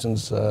same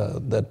reasons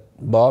that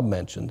Bob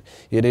mentioned.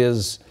 It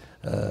is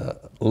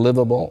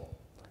livable.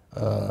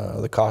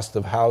 The cost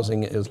of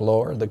housing is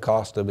lower. The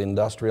cost of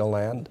industrial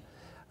land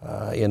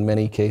in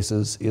many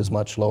cases is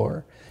much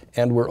lower.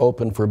 And we're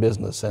open for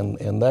business.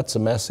 And that's a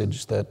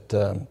message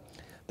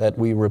that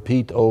we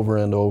repeat over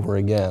and over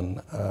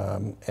again.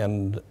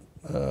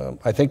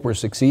 I think we're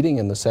succeeding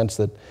in the sense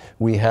that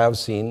we have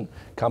seen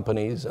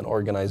companies and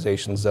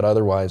organizations that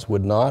otherwise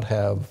would not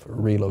have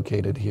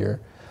relocate here.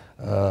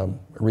 And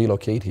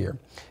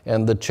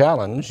the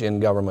challenge in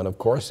government, of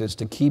course, is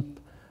to keep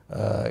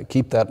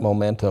that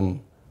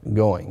momentum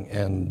going.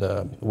 And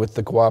with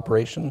the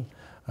cooperation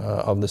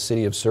of the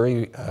City of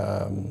Surrey,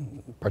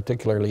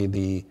 particularly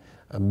the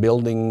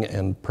Building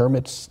and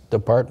Permits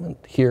Department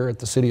here at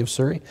the City of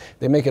Surrey,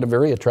 they make it a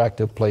very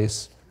attractive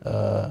place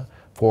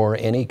for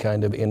any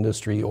kind of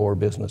industry or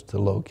business to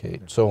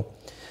locate. So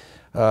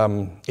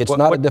it's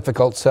not a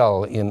difficult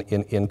sell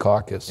in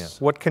caucus. Yeah.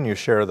 What can you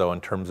share, though, in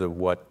terms of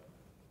what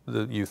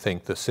you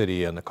think the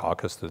city and the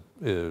caucus that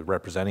is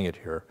representing it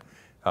here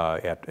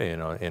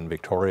in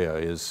Victoria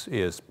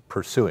is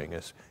pursuing,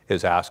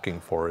 is asking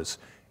for,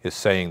 is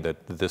saying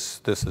that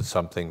this is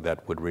something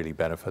that would really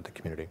benefit the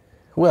community?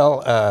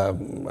 Well,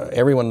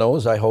 everyone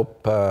knows, I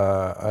hope,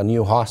 a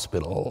new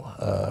hospital,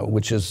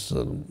 which is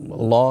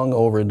long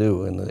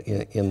overdue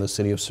in the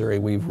city of Surrey.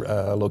 We've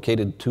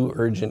located 2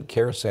 urgent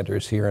care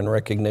centers here in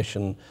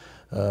recognition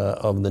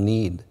of the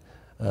need.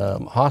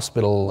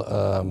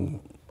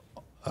 Hospital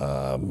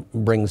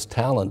brings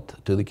talent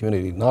to the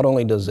community. Not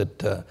only does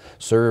it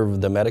serve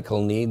the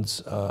medical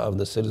needs of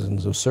the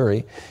citizens of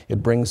Surrey,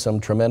 it brings some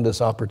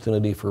tremendous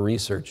opportunity for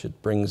research.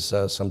 It brings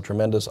some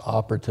tremendous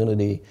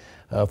opportunity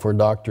for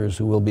doctors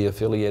who will be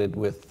affiliated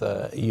with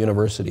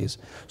universities.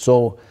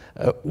 So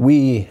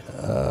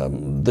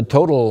the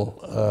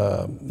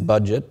total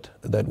budget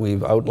that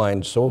we've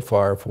outlined so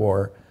far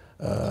for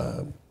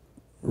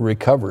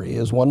recovery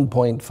is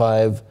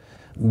 $1.5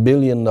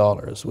 billion,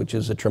 which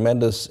is a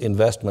tremendous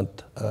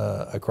investment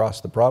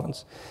across the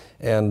province.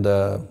 And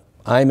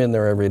I'm in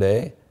there every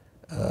day,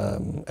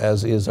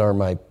 as are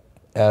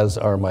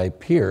my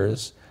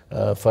peers,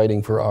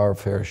 fighting for our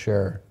fair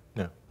share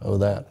of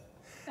that.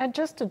 And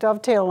just to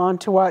dovetail on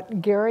to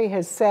what Garry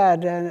has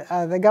said,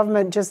 the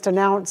government just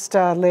announced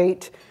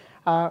late,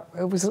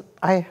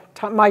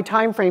 my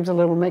time frame's a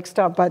little mixed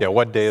up, but... Yeah,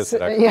 what day is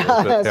it actually?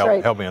 Yeah, that's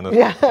right. Help me on this.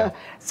 Yeah. Yeah.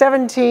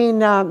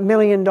 $17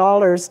 million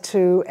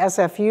to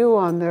SFU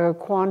on the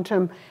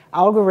quantum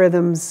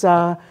algorithms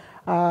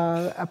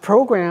a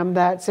program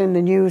that's in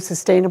the new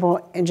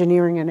Sustainable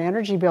Engineering and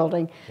Energy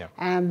Building. Yeah.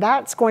 And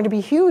that's going to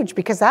be huge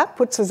because that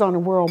puts us on a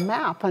world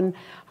map. And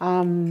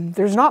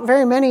there's not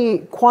very many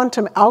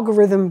quantum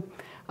algorithm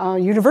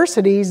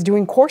universities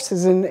doing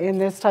courses in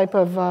this type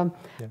of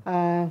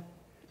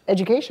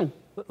education.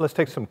 Let's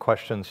take some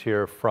questions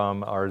here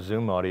from our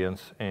Zoom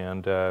audience,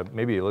 and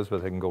maybe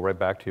Elizabeth, I can go right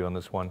back to you on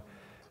this one.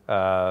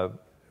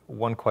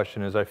 One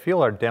question is, I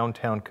feel our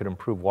downtown could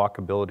improve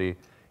walkability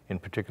in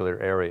particular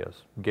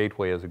areas.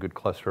 Gateway is a good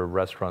cluster of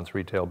restaurants,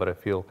 retail, but I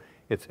feel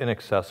it's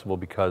inaccessible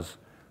because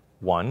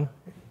 1,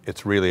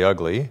 it's really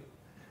ugly,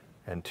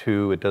 and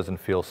 2, it doesn't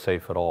feel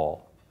safe at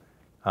all.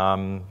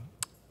 Talk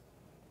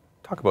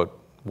about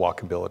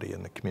walkability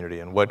in the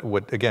community and what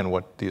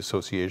the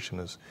association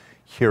is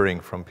hearing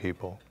from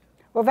people.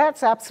 Well,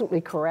 that's absolutely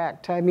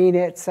correct. I mean,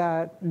 it's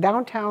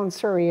downtown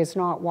Surrey is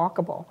not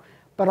walkable,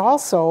 but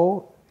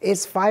also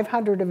it's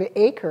 500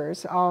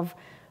 acres of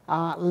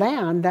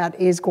land that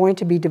is going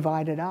to be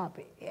divided up.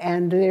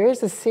 And there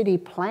is a city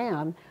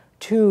plan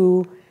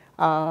to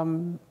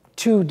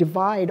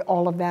divide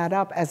all of that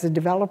up as the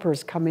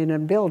developers come in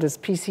and build, as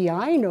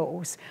PCI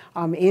knows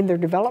in their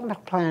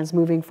development plans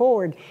moving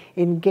forward.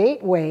 In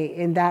Gateway,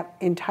 in that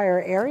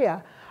entire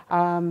area,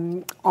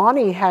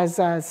 Ani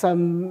has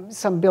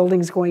some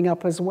buildings going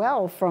up as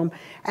well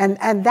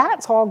and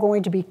that's all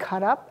going to be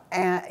cut up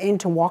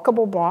into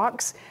walkable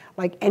blocks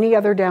like any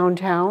other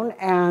downtown,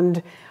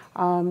 and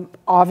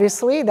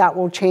obviously that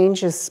will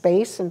change the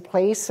space and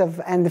place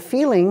and the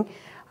feeling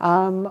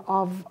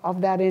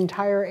of that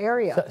entire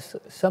area.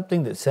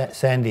 Something that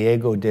San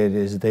Diego did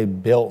is they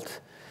built,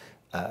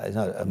 it's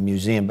not a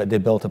museum, but they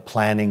built a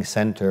planning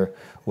center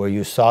where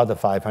you saw the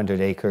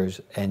 500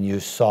 acres and you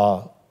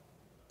saw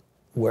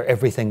where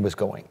everything was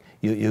going.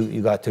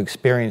 You got to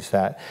experience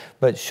that.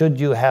 But should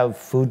you have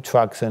food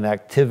trucks and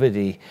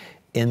activity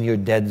in your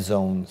dead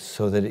zones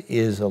so that it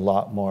is a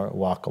lot more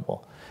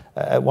walkable?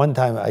 At one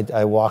time,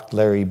 I walked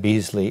Larry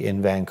Beasley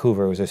in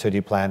Vancouver, who was a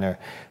city planner,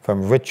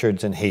 from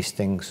Richards and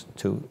Hastings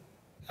to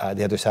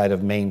the other side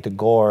of Maine to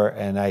Gore,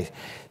 and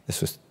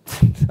this was,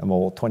 I'm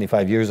old,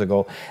 25 years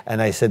ago,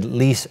 and I said,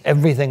 lease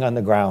everything on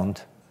the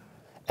ground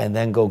and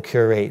then go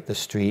curate the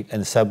street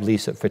and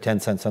sublease it for 10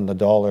 cents on the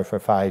dollar for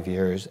 5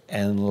 years,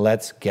 and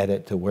let's get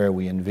it to where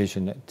we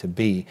envision it to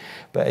be.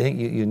 But I think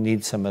you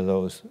need some of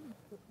those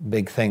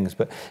big things.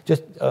 But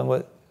just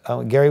what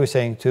Garry was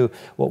saying too,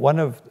 one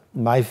of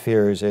my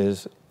fears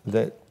is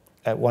that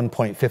at one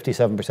point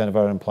 57% of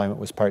our unemployment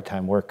was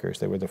part-time workers.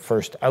 They were the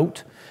first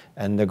out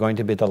and they're going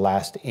to be the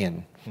last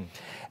in.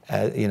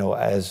 You know,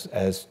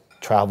 as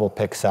travel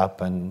picks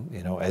up and,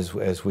 you know, as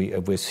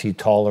we see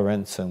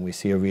tolerance and we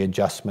see a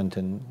readjustment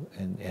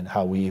in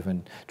how we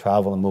even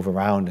travel and move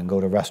around and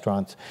go to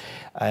restaurants.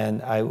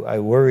 And I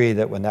worry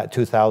that when that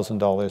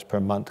 $2,000 per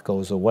month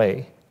goes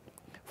away,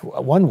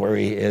 one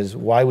worry is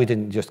why we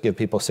didn't just give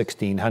people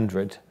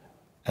 $1,600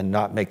 and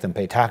not make them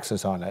pay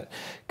taxes on it,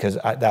 because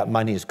that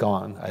money is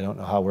gone. I don't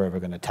know how we're ever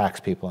going to tax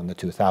people on the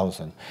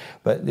 $2,000.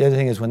 But the other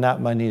thing is when that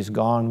money is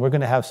gone, we're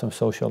going to have some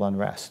social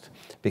unrest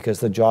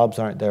because the jobs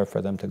aren't there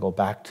for them to go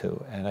back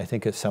to. And I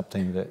think it's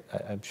something that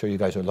I'm sure you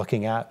guys are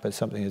looking at, but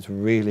something that's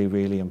really,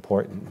 really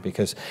important,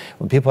 because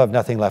when people have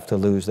nothing left to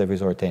lose, they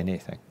resort to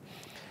anything.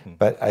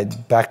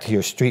 But back to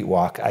your street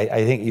walk,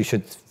 I think you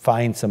should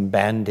find some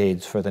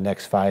Band-Aids for the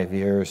next 5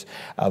 years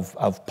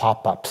of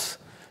pop-ups,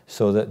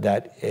 so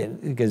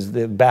because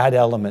the bad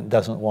element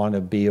doesn't want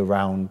to be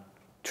around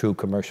true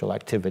commercial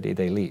activity,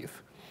 they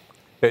leave.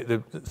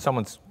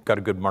 Someone's got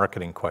a good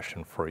marketing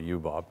question for you,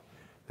 Bob.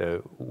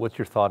 What's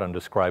your thought on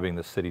describing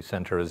the city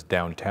center as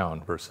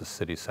downtown versus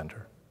city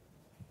center?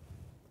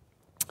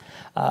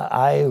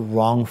 I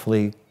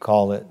wrongfully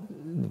call it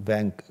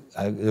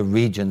the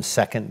region's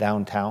second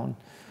downtown.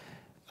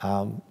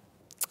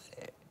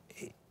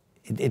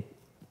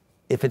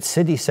 If it's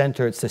city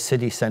center, it's the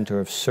city center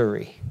of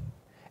Surrey.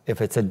 If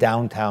it's a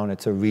downtown,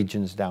 it's a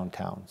region's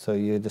downtown. So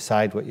you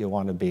decide what you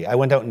want to be. I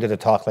went out and did a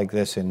talk like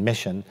this in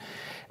Mission,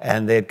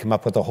 and they'd come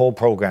up with a whole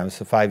program,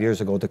 so 5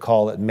 years ago, to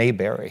call it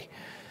Mayberry.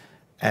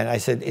 And I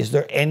said, is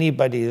there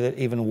anybody that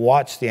even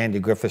watched the Andy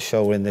Griffith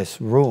Show in this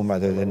room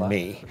other than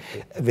me?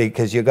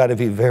 Because you've got to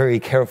be very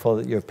careful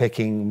that you're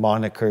picking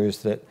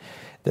monikers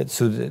that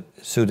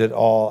suit it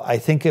all. I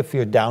think if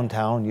you're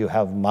downtown, you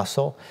have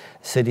muscle.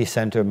 City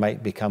center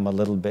might become a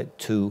little bit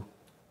too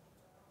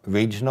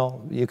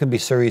regional. You can be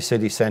Surrey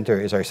City Center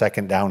is our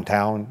second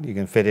downtown. You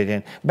can fit it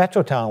in.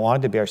 Metrotown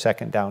wanted to be our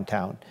second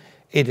downtown.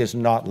 It is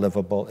not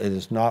livable. It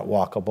is not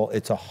walkable.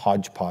 It's a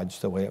hodgepodge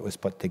the way it was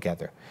put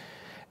together.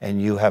 And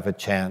you have a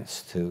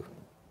chance to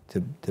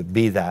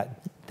be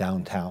that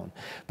downtown.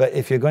 But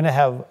if you're going to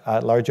have a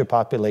larger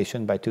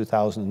population by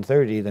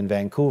 2030 than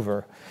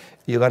Vancouver,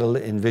 you got to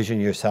envision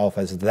yourself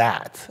as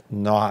that,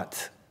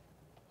 not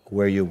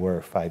where you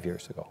were 5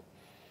 years ago.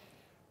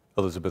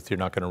 Elizabeth, you're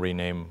not going to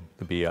rename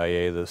the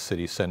BIA the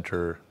city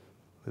center,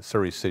 the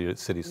Surrey City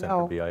Center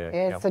No,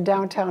 BIA? it's a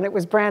downtown. It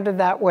was branded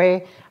that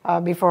way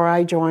before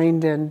I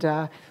joined, and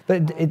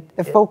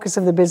the focus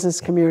of the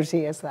business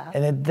community is that.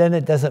 And then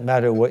it doesn't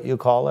matter what you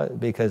call it,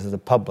 because the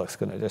public's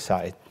going to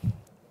decide.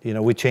 You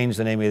know, we changed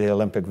the name of the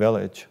Olympic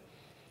Village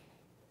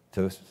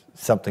to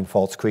something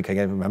Falls Creek, I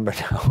can't remember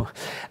now,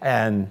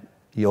 and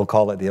you'll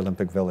call it the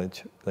Olympic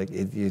Village. Like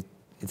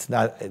it's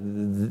not,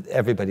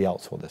 everybody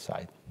else will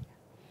decide.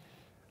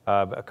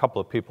 A couple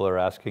of people are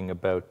asking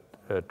about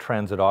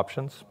transit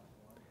options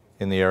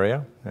in the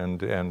area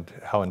and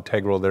how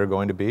integral they're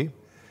going to be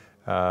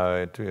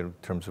in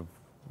terms of,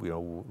 you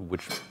know,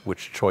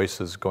 which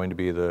choice is going to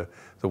be the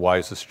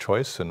wisest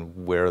choice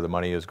and where the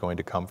money is going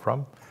to come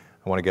from.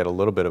 I want to get a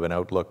little bit of an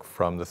outlook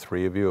from the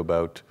three of you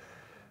about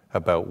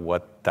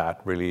what that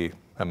really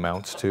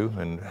amounts to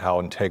and how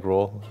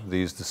integral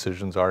these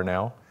decisions are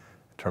now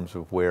in terms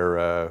of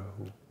where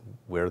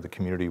the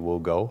community will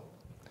go.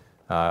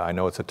 I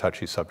know it's a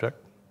touchy subject,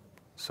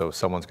 so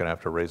someone's going to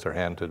have to raise their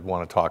hand to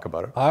want to talk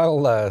about it.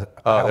 I'll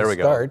there we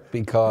start go.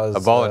 because... A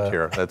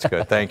volunteer, that's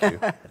good, thank you.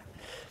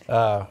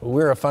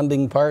 We're a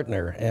funding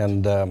partner,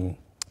 and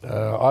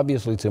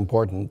obviously it's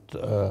important,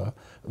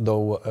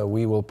 though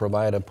we will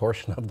provide a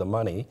portion of the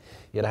money.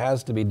 It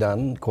has to be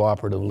done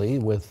cooperatively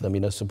with the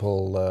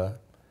municipal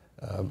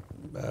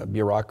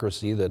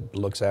bureaucracy that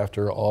looks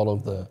after all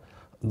of the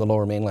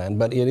Lower Mainland.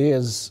 But it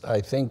is, I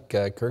think,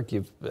 Kirk,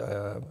 you've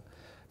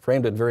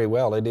framed it very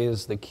well. It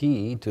is the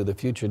key to the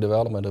future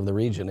development of the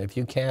region. If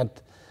you can't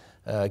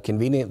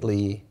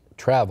conveniently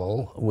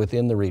travel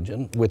within the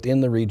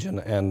region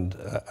and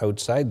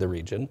outside the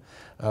region,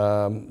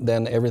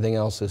 then everything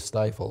else is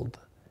stifled.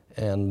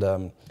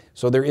 And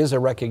so there is a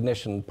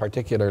recognition,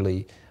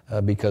 particularly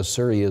because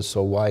Surrey is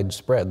so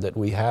widespread, that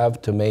we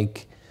have to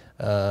make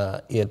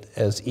it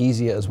as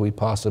easy as we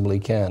possibly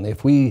can.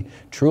 If we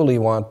truly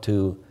want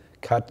to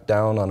cut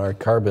down on our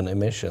carbon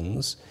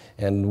emissions,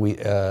 and we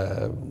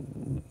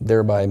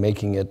thereby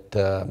making it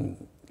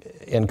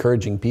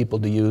encouraging people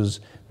to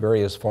use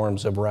various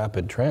forms of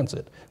rapid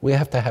transit, we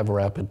have to have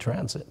rapid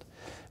transit.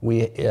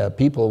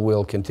 People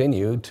will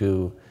continue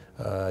to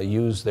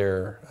use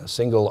their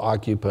single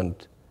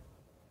occupant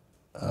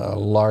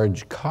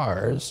large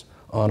cars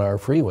on our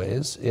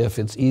freeways if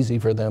it's easy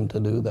for them to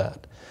do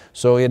that.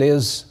 So it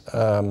is,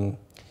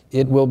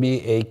 it will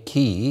be a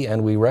key,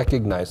 and we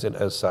recognize it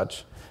as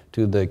such,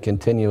 to the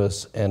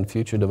continuous and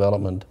future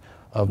development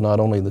of not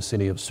only the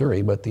city of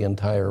Surrey, but the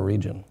entire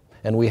region.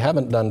 And we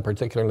haven't done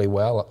particularly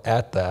well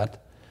at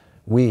that,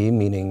 we,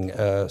 meaning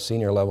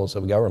senior levels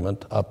of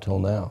government, up till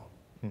now.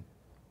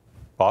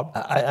 Bob?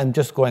 I'm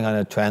just going on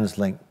a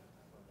TransLink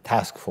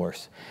task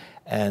force,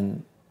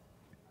 and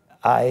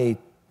I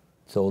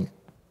told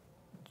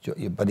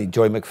your buddy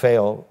Joy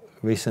McPhail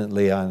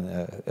recently on,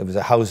 it was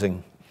a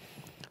housing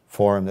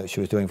forum that she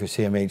was doing for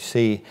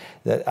CMHC,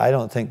 that I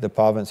don't think the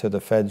province or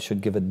the feds should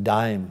give a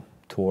dime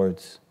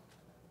towards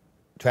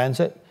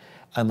transit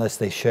unless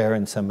they share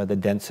in some of the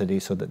density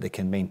so that they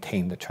can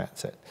maintain the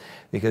transit.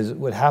 Because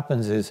what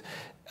happens is,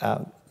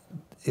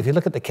 if you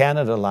look at the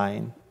Canada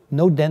line,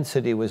 no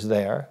density was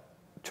there.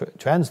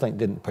 TransLink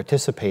didn't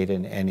participate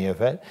in any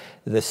of it.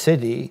 The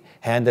city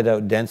handed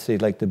out density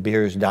like the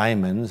Beers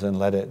Diamonds and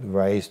let it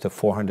rise to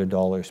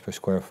 $400 per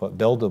square foot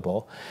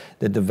buildable.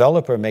 The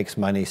developer makes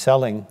money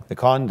selling the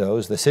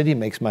condos, the city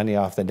makes money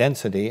off the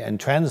density, and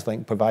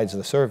TransLink provides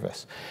the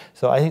service.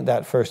 So I think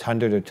that first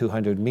 100 or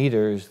 200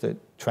 meters that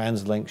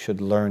TransLink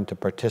should learn to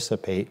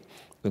participate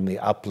in the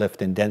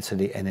uplift in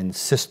density and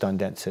insist on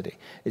density.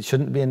 It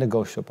shouldn't be a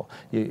negotiable.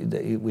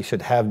 We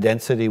should have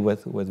density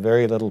with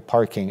very little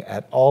parking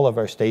at all of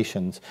our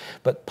stations,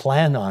 but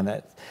plan on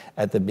it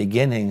at the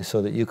beginning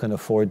so that you can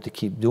afford to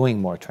keep doing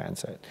more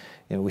transit.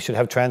 You know, we should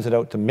have transit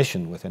out to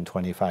Mission within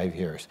 25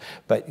 years,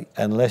 but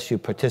unless you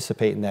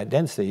participate in that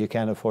density, you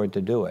can't afford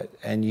to do it.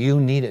 And you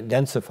need it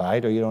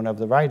densified or you don't have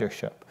the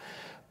ridership.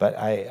 But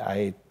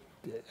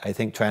I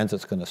think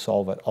transit's going to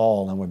solve it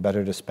all, and we're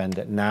better to spend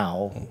it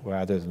now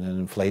rather than in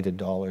inflated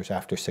dollars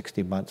after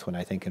 60 months when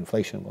I think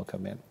inflation will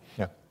come in.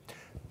 Yeah.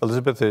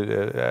 Elizabeth,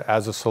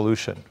 as a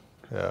solution,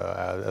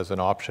 as an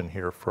option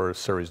here for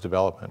Surrey's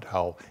development,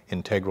 how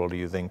integral do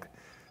you think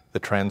the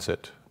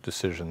transit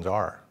decisions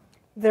are?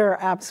 They're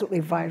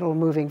absolutely vital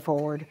moving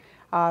forward.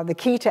 The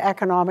key to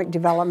economic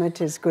development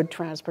is good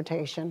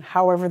transportation,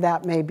 however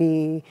that may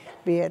be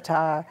it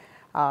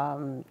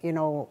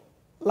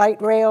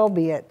light rail,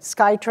 be it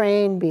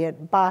SkyTrain, be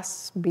it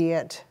bus, be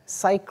it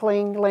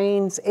cycling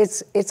lanes.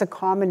 It's a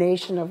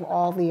combination of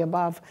all the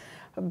above.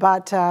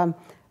 But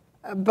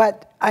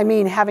I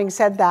mean, having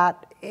said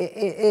that,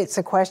 it's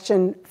a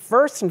question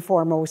first and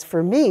foremost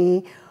for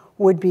me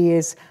would be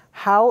is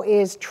how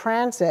is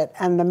transit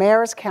and the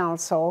Mayor's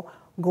Council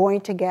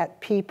going to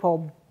get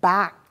people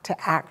back to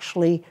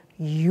actually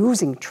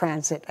using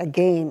transit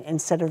again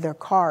instead of their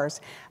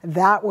cars?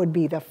 That would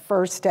be the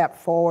first step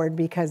forward,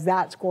 because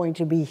that's going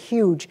to be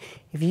huge.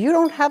 If you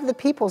don't have the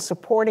people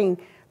supporting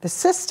the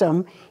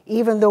system,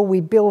 even though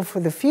we build for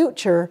the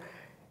future,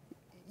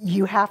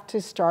 you have to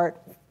start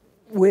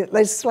with,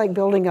 it's like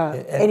building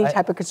any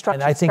type of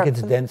construction. And I think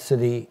it's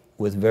density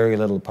with very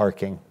little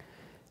parking.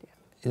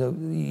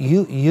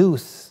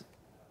 Youth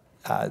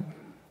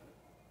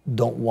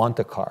don't want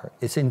a car.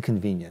 It's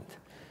inconvenient.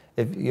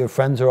 If your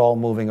friends are all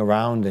moving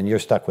around and you're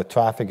stuck with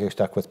traffic, you're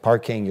stuck with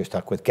parking, you're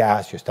stuck with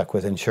gas, you're stuck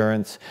with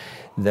insurance,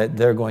 that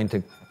they're going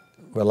to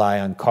rely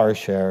on car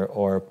share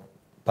or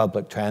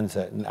public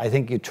transit. And I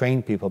think you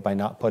train people by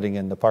not putting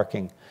in the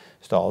parking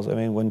stalls. I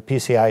mean, when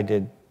PCI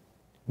did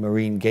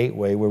Marine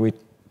Gateway, were we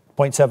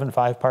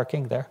 0.75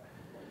 parking there?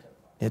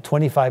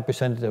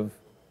 25% of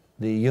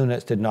the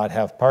units did not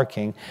have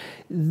parking.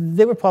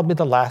 They were probably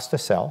the last to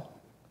sell.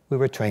 We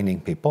were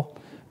training people,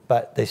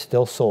 but they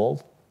still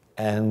sold.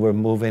 And we're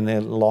moving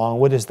it along.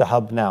 What is the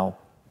hub now?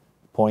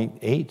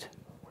 0.8?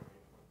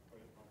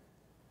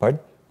 Pardon?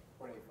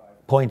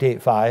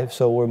 0.85.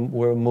 So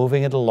we're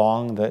moving it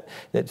along that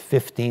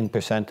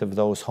 15% of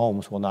those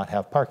homes will not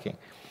have parking.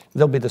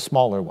 There'll be the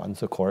smaller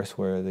ones, of course,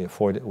 where the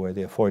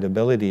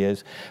affordability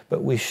is.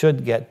 But we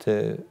should get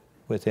to,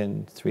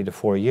 within 3 to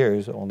 4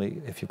 years,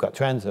 only if you've got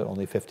transit,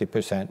 only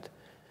 50%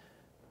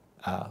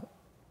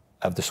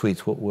 of the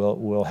suites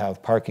will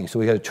have parking. So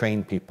we got to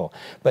train people.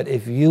 But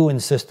if you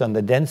insist on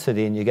the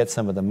density and you get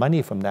some of the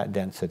money from that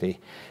density,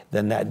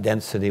 then that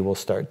density will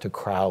start to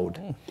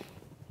crowd.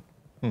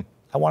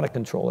 I want to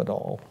control it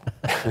all.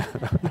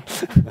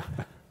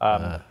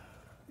 Do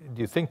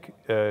you think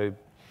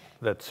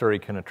that Surrey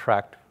can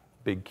attract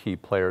big key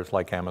players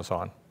like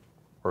Amazon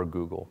or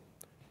Google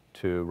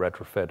to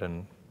retrofit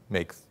and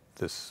make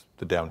this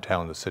the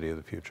downtown the city of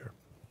the future?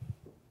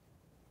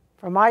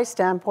 From my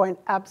standpoint,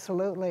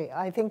 absolutely.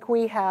 I think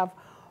we have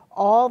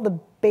all the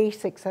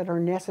basics that are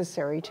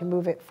necessary to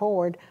move it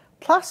forward.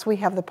 Plus, we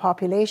have the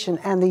population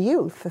and the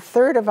youth. A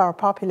third of our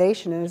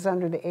population is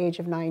under the age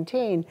of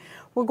 19.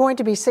 We're going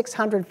to be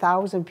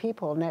 600,000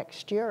 people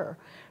next year.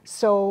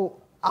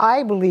 So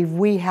I believe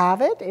we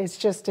have it. It's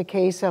just a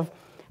case of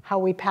how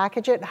we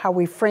package it, how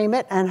we frame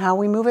it, and how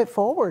we move it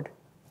forward.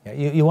 Yeah,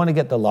 you want to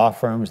get the law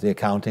firms, the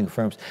accounting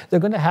firms. They're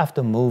going to have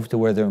to move to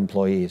where their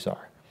employees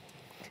are.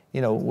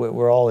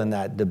 We're all in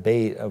that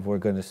debate of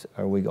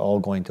are we all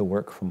going to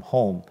work from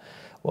home?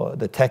 Well,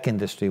 the tech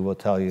industry will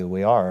tell you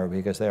we are,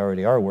 because they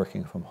already are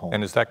working from home.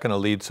 And is that going to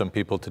lead some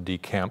people to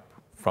decamp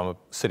from a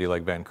city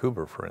like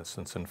Vancouver, for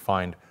instance, and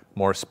find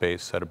more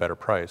space at a better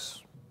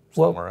price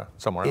somewhere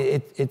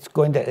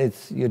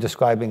else? You're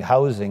describing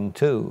housing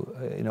too.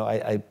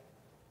 I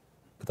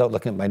without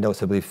looking at my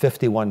notes, I believe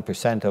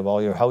 51% of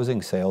all your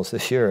housing sales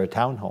this year are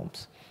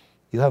townhomes.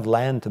 You have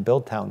land to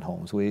build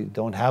townhomes. We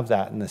don't have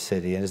that in the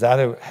city. And is that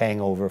a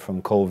hangover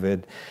from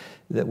COVID?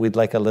 That we'd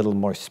like a little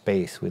more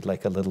space, we'd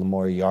like a little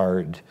more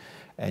yard,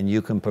 and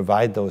you can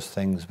provide those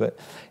things. But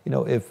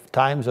if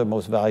time's our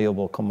most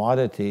valuable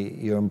commodity,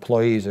 your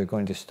employees are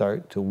going to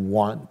start to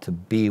want to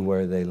be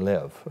where they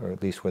live, or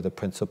at least where the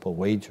principal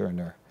wage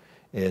earner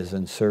is.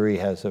 And Surrey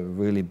has a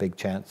really big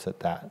chance at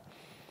that.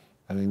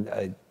 I mean,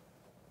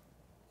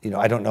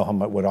 I don't know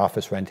what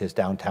office rent is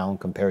downtown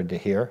compared to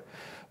here,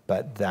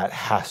 but that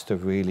has to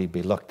really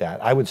be looked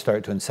at. I would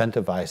start to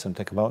incentivize them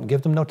to come out and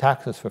give them no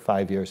taxes for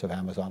 5 years if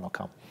Amazon will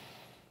come.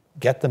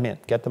 Get them in,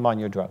 get them on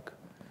your drug.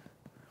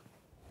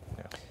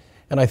 Yeah.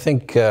 And I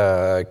think,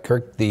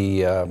 Kirk,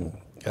 the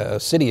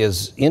city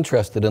is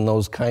interested in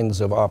those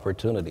kinds of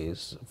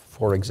opportunities.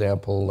 For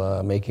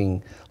example,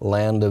 making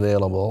land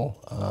available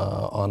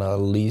on a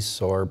lease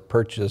or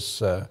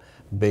purchase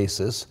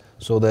basis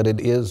so that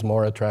it is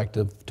more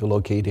attractive to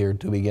locate here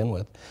to begin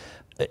with.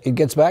 It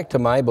gets back to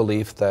my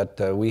belief that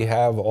we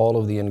have all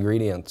of the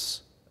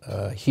ingredients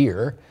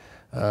here,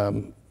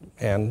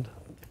 and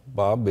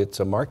Bob, it's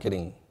a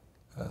marketing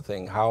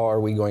thing. How are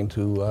we going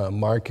to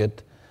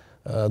market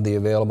the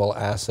available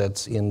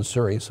assets in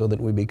Surrey so that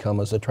we become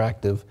as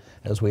attractive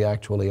as we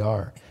actually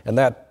are? And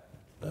that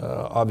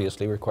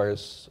obviously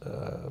requires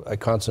a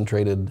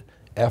concentrated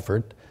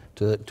effort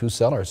to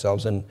sell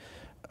ourselves. And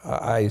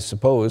I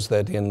suppose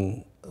that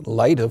in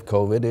light of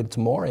COVID, it's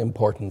more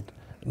important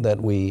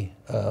that we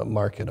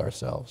market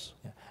ourselves.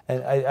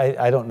 And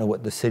I don't know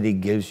what the city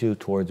gives you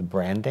towards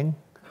branding,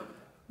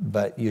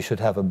 but you should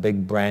have a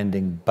big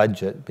branding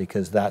budget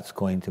because that's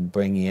going to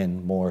bring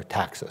in more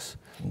taxes.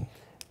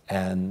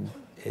 And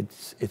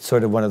it's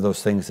sort of one of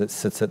those things that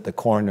sits at the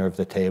corner of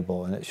the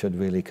table, and it should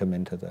really come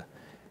into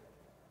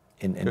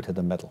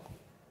the middle.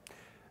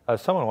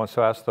 Someone wants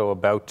to ask, though,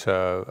 about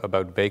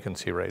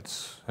vacancy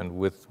rates and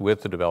with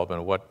the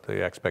development, what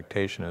the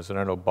expectation is. And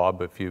I don't know,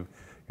 Bob, if you're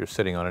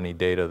sitting on any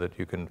data that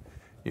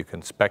you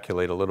can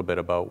speculate a little bit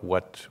about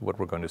what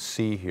we're going to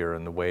see here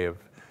in the way of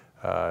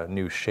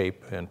new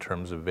shape in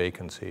terms of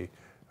vacancy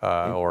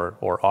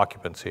or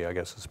occupancy, I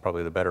guess is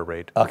probably the better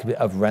rate.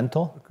 Of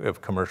rental?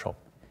 Of commercial.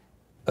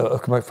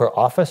 For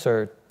office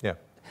or? Yeah.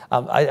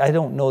 I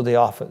don't know the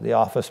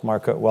office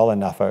market well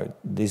enough.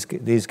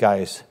 These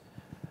guys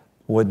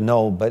would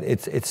know, but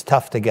it's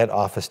tough to get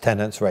office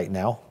tenants right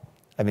now.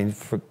 I mean,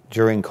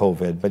 during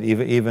COVID, but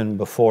even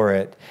before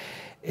it,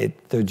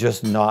 they're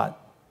just not.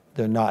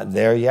 They're not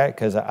there yet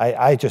because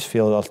I just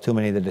feel too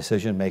many of the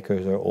decision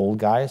makers are old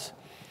guys,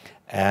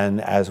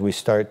 and as we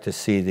start to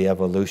see the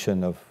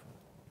evolution of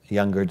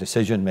younger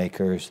decision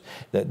makers,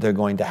 that they're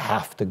going to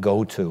have to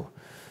go to.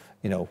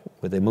 You know,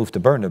 where they moved to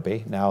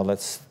Burnaby, now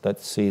let's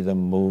see them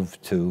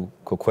move to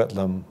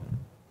Coquitlam,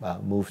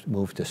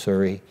 move to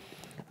Surrey.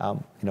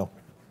 You know,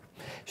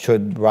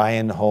 should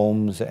Ryan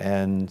Homes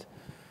and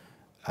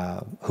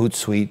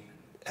Hootsuite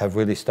have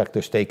really stuck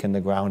their stake in the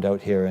ground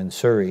out here in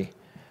Surrey,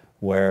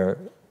 where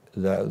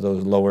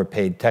those lower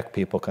paid tech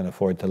people can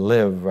afford to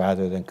live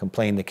rather than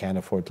complain they can't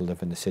afford to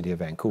live in the city of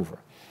Vancouver?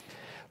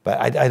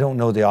 But I don't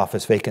know the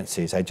office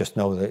vacancies. I just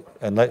know that,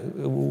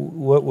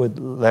 what would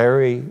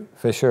Larry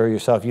Fisher or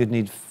yourself, you'd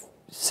need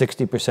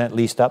 60%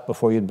 leased up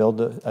before you'd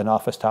build an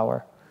office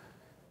tower?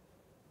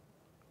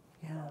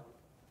 Yeah.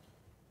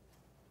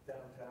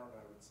 Downtown,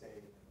 I would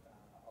say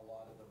a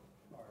lot of them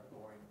are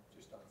going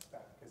just on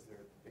spec because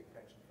they're big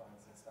pension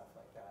funds and stuff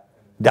like that.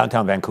 And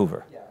Downtown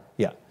Vancouver? Yeah.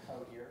 Yeah.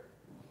 Out here,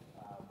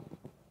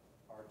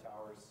 our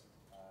towers,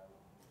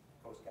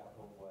 Coast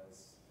Capital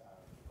was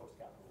Coast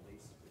Capital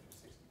lease, which was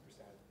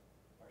 60%.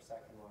 Our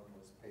second one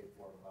was paid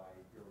for by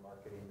your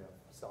marketing of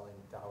selling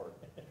the tower,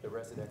 the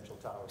residential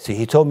tower. See,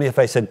 he told me if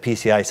I said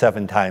PCI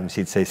 7 times,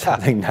 he'd say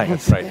something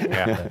nice. Right,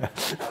 yeah.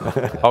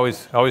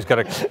 always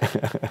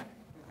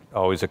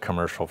a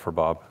commercial for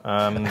Bob.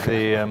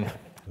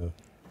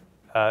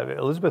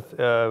 Elizabeth,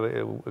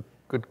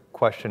 good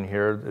question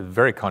here. A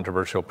very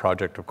controversial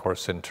project, of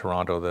course, in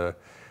Toronto,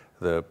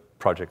 the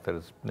project that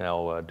is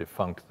now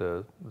defunct,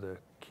 the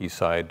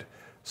Quayside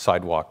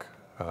sidewalk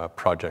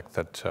project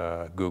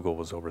that Google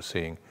was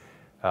overseeing.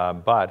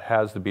 But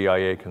has the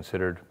BIA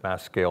considered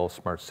mass-scale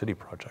smart city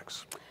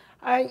projects?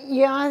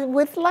 Yeah,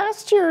 with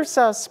last year's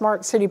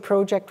Smart City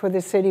project with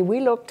the city, we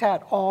looked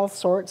at all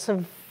sorts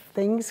of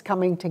things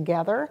coming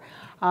together.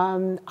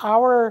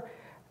 Our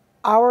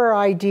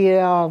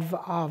idea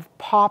of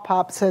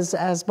pop-ups,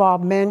 as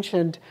Bob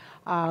mentioned,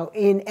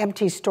 in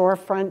empty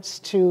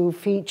storefronts to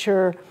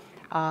feature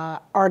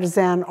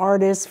artisan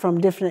artists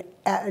from different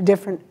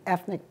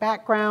ethnic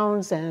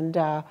backgrounds and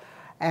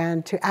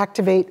to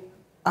activate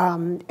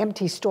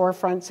empty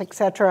storefronts,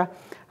 etc.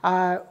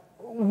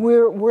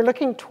 We're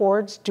looking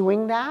towards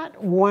doing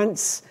that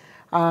once,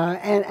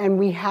 and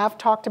we have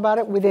talked about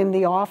it within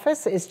the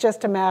office. It's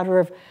just a matter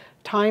of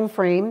time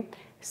frame,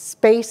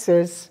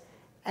 spaces,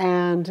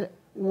 and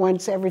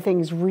once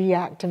everything's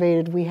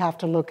reactivated, we have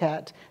to look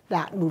at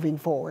that moving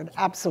forward.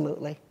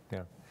 Absolutely.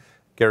 Yeah.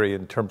 Garry,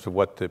 in terms of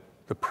what the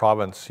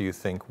province you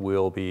think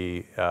will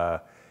be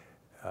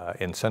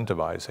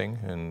incentivizing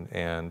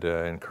and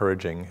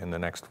encouraging in the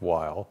next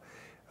while,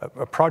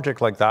 a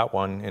project like that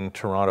one in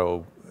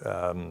Toronto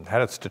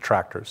had its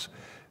detractors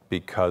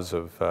because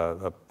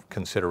of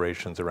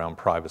considerations around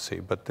privacy,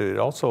 but it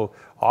also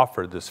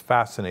offered this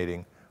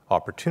fascinating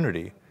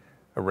opportunity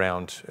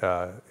around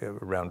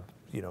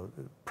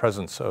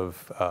presence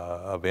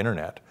of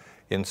internet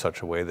in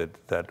such a way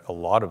that a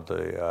lot of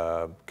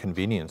the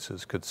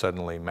conveniences could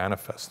suddenly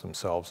manifest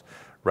themselves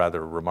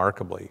rather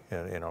remarkably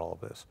in all of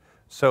this.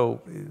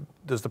 So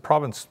does the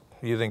province,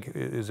 you think,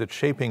 is it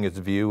shaping its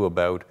view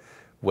about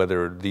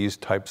whether these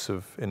types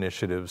of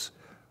initiatives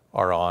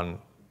are on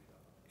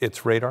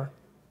its radar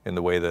in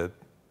the way that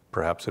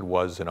perhaps it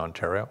was in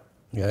Ontario?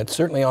 Yeah, it's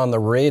certainly on the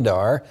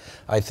radar.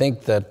 I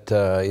think that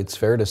it's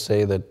fair to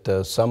say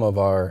that some of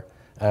our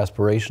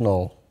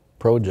aspirational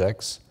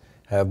projects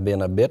have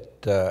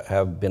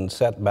been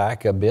set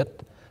back a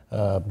bit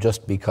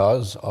just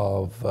because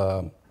of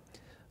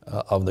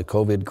the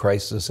COVID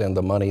crisis and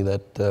the money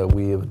that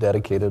we have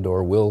dedicated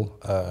or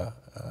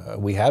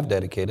we have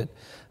dedicated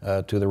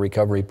to the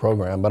recovery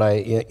program.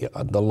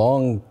 But the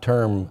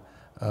long-term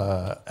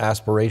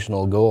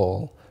aspirational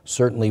goal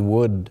certainly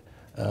would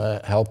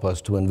help us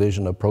to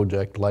envision a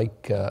project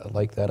like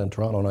that in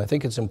Toronto, and I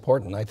think it's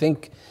important. I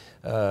think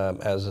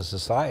as a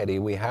society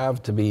we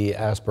have to be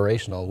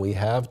aspirational. We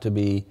have to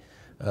be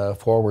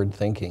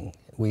forward-thinking.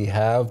 We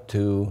have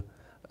to,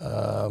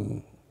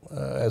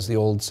 as the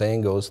old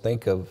saying goes,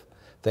 think of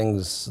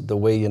things the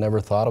way you never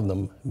thought of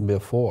them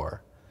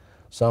before.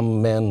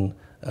 Some men,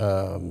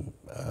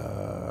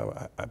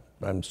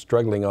 I'm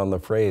struggling on the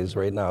phrase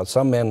right now,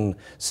 some men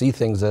see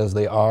things as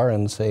they are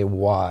and say,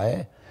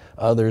 why?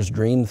 Others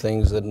dream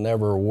things that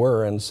never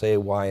were and say,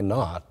 why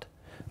not?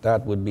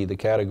 That would be the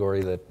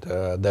category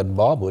that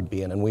Bob would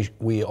be in, and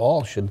we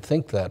all should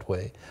think that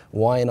way.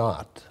 Why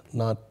not?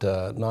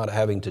 Not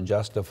having to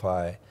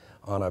justify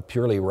on a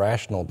purely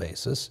rational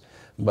basis,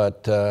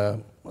 but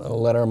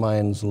let our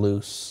minds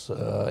loose,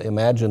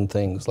 imagine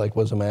things like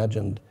was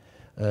imagined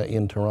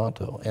in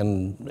Toronto.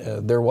 And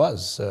there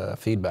was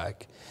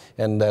feedback.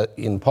 And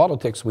in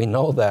politics, we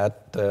know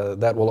that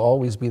that will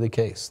always be the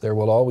case. There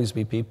will always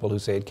be people who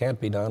say it can't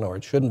be done, or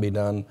it shouldn't be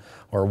done,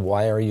 or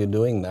why are you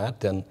doing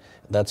that? And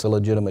that's a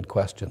legitimate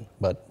question,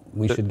 but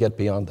we should get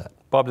beyond that.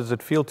 Bob, does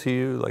it feel to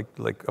you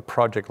like a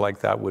project like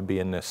that would be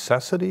a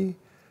necessity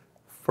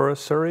for a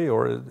Surrey,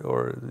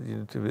 or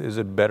is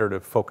it better to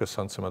focus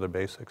on some other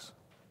basics?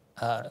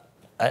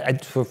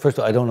 First of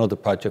all, I don't know the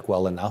project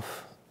well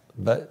enough,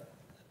 but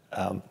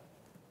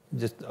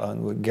just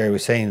on what Gary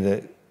was saying,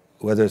 that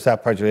whether it's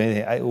that project or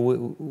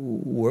anything,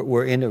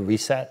 we're in a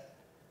reset,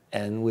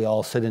 and we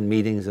all sit in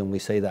meetings and we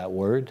say that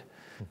word,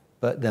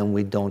 but then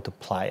we don't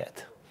apply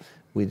it.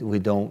 We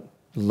don't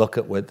look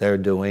at what they're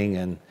doing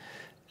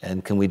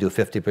and can we do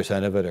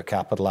 50% of it or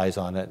capitalize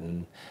on it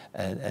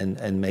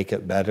and make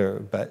it better.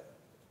 But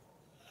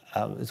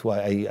it's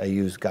why I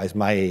use guys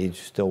my age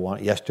still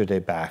want yesterday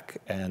back,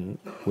 and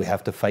we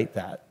have to fight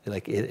that.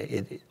 Like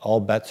all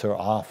bets are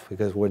off,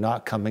 because we're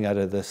not coming out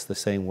of this the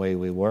same way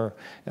we were,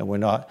 and we're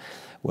not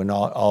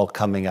all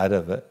coming out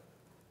of it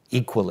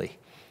equally.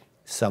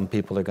 Some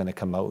people are going to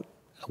come out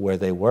where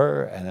they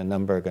were, and a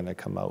number are going to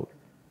come out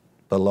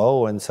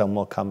below, and some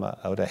will come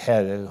out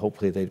ahead. And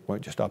hopefully they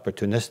weren't just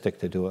opportunistic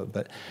to do it.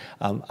 But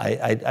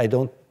I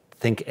don't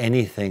think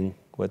anything,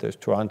 whether it's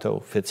Toronto,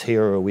 fits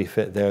here or we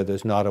fit there.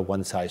 There's not a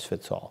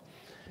one-size-fits-all.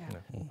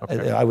 Yeah.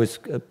 Okay. I was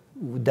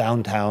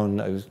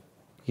downtown,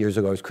 years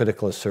ago, I was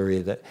critical of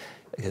Surrey,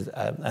 because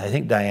I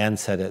think Diane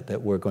said it,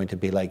 that we're going to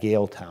be like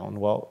Yaletown.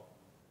 Well,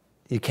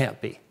 you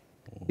can't be,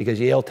 because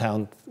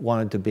Yaletown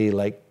wanted to be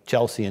like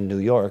Chelsea in New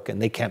York,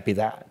 and they can't be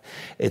that.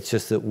 It's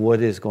just that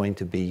what is going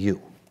to be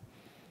you?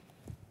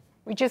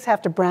 We just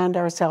have to brand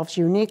ourselves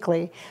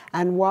uniquely,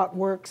 and what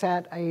works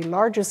at a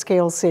larger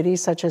scale city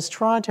such as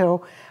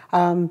Toronto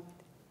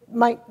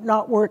might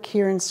not work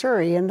here in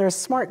Surrey. And their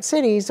smart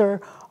cities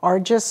are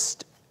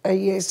just,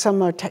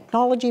 some are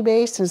technology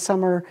based and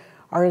some are,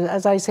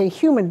 as I say,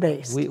 human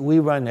based. We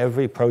run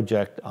every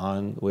project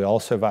on, we all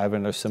survive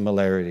in our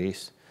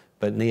similarities,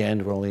 but in the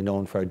end we're only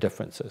known for our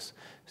differences.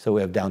 So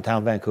we have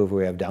downtown Vancouver,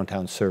 we have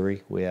downtown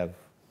Surrey, we have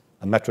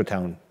a metro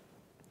town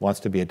wants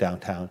to be a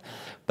downtown,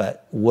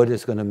 but what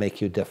is going to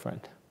make you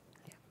different?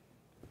 Yeah.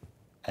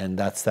 And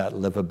that's that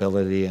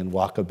livability and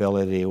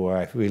walkability where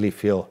I really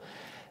feel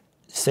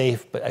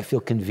safe, but I feel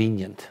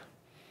convenient,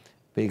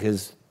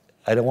 because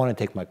I don't want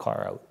to take my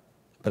car out.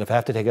 But if I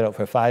have to take it out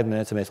for 5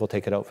 minutes, I may as well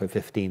take it out for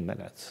 15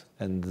 minutes.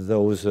 And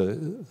those are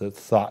the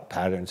thought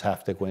patterns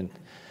have to go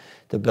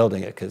into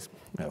building it, because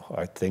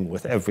our thing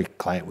with every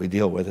client we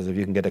deal with is if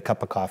you can get a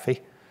cup of coffee,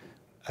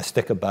 a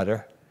stick of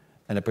butter,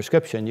 and a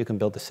prescription, you can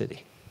build a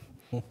city.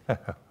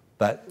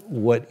 But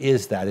what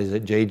is that? Is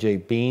it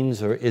JJ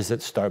Beans or is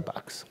it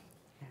Starbucks?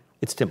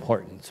 It's Tim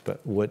Hortons,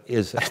 but what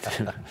is it?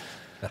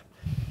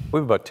 We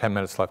have about 10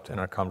 minutes left in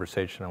our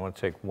conversation. I want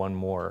to take one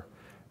more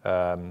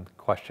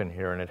question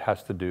here, and it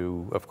has to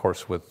do, of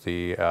course, with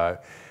the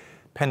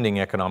pending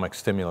economic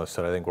stimulus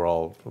that I think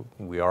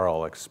we are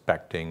all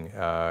expecting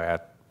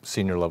at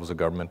senior levels of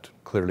government.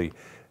 Clearly,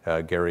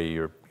 Garry,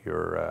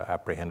 you're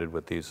apprehended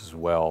with these as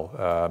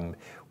well.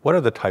 What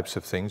are the types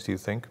of things, do you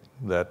think,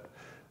 that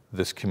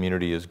this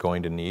community is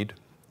going to need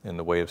in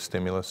the way of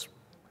stimulus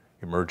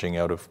emerging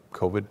out of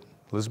COVID?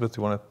 Elizabeth, do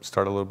you want to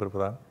start a little bit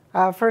with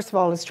that? First of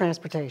all, is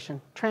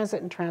transportation,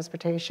 transit and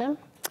transportation.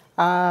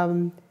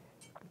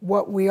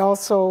 What we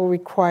also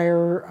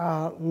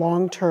require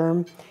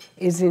long-term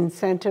is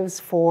incentives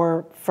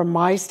from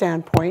my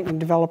standpoint in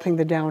developing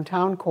the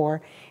downtown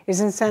core,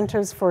 is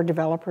incentives for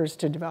developers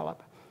to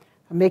develop.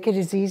 Make it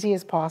as easy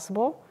as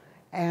possible.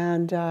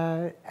 And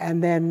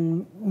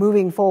then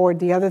moving forward,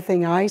 the other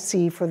thing I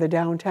see for the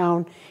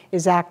downtown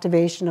is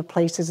activation of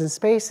places and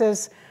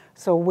spaces.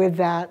 So with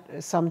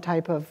that, some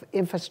type of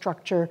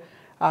infrastructure,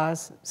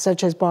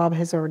 such as Bob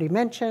has already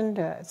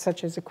mentioned,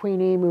 such as a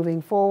Queenie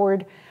moving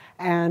forward,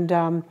 and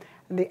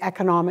the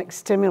economic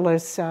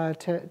stimulus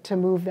to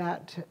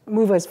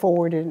move us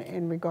forward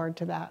in regard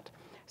to that.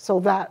 So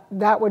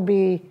that would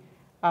be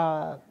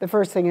the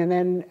first thing,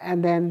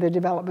 and then the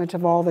development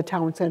of all the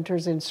town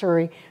centers in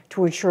Surrey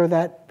to ensure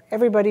that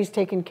everybody's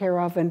taken care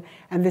of and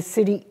the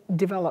city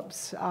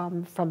develops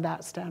from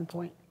that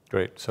standpoint.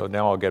 Great. So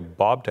now I'll get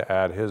Bob to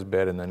add his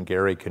bit, and then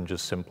Garry can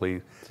just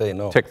simply say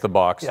no. Tick the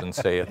box and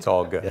say it's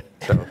all good.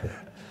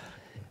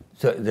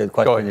 So the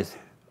question is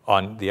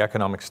on the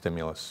economic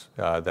stimulus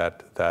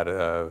that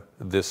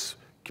this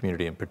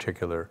community in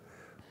particular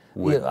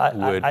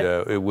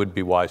it would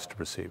be wise to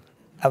receive.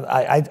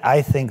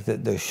 I think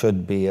that there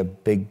should be a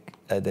big,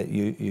 that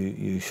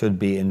you should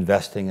be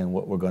investing in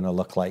what we're going to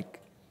look like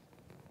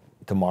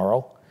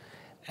tomorrow.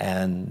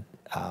 And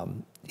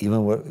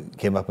even what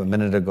came up a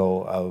minute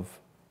ago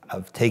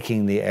of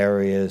taking the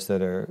areas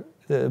that are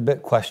a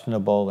bit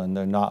questionable and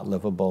they're not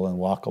livable and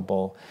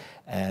walkable,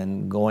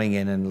 and going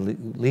in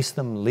and lease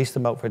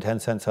them out for 10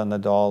 cents on the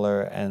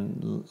dollar,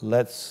 and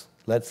let's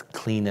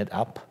clean it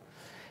up.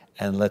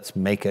 And let's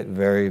make it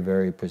very,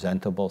 very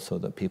presentable so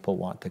that people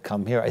want to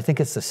come here. I think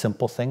it's the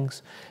simple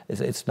things.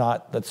 It's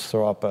not let's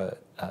throw up a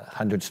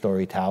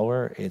 100-story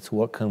tower. It's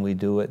what can we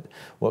do at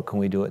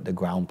the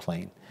ground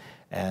plane,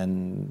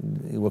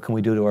 and what can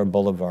we do to our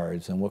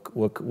boulevards, and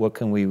what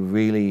can we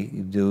really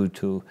do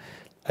to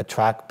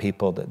attract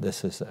people that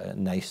this is a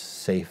nice,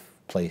 safe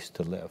place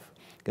to live.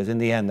 Because in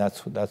the end,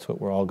 that's what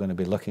we're all going to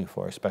be looking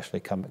for, especially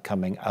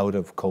coming out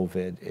of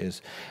COVID,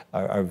 is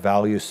our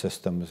value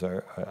systems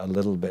are a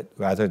little bit,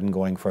 rather than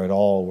going for it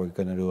all, we're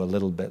going to do a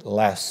little bit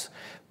less,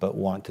 but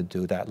want to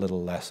do that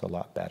little less a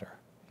lot better.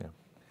 Yeah.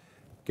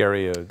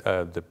 Garry,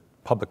 the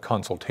public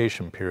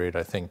consultation period,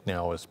 I think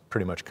now is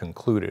pretty much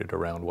concluded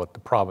around what the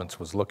province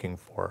was looking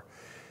for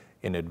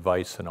in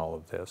advice in all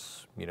of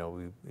this. You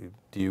know,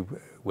 do you,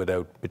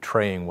 without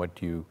betraying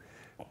what you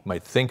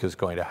might think is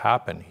going to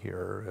happen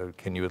here,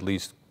 can you at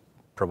least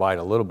provide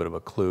a little bit of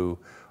a clue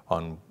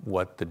on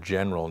what the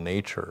general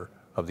nature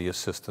of the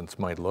assistance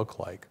might look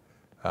like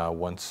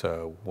once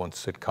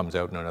it comes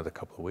out in another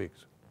couple of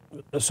weeks?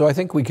 So I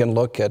think we can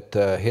look at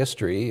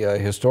history.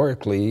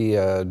 Historically,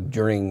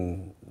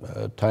 during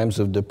times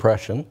of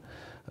depression,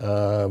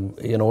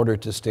 in order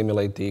to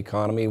stimulate the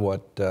economy,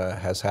 what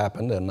has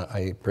happened, and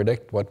I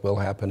predict what will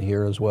happen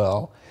here as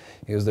well,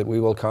 is that we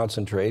will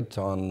concentrate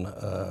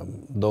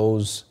on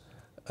those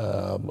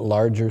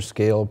larger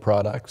scale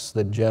products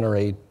that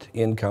generate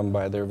income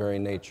by their very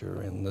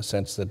nature, in the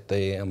sense that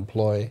they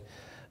employ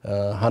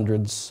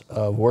hundreds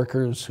of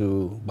workers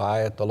who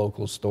buy at the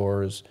local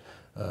stores,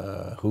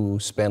 who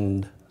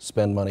spend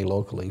money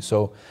locally.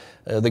 So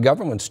the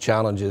government's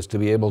challenge is to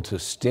be able to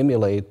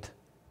stimulate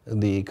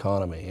the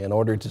economy. In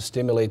order to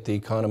stimulate the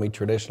economy,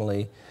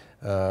 traditionally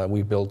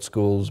we built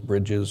schools,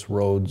 bridges,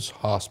 roads,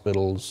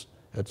 hospitals,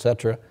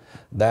 etc.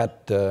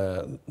 That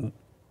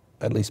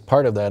at least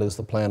part of that is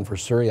the plan for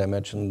Surrey. I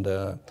mentioned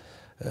a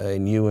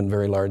new and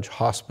very large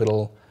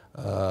hospital,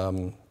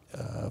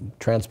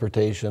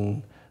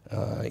 transportation,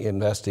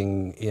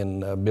 investing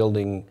in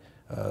building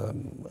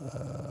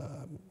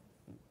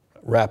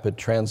rapid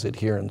transit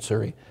here in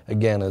Surrey,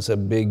 again, as a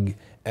big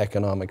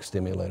economic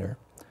stimulator.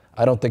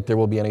 I don't think there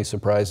will be any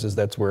surprises.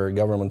 That's where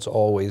governments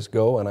always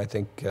go, and I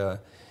think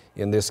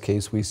in this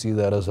case we see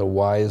that as a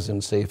wise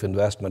and safe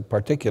investment,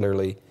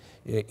 particularly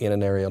in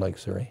an area like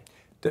Surrey.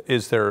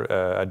 Is there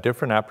a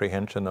different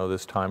apprehension, though,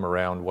 this time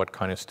around what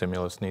kind of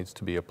stimulus needs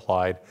to be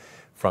applied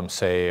from,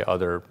 say,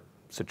 other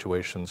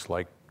situations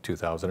like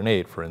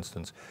 2008, for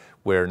instance,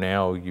 where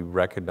now you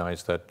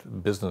recognize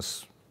that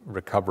business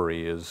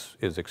recovery is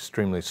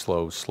extremely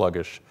slow,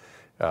 sluggish,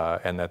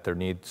 and that there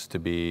needs to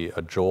be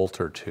a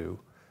jolt or two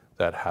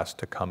that has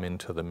to come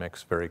into the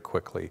mix very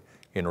quickly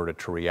in order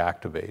to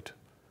reactivate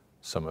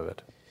some of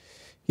it?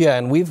 Yeah,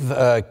 and we've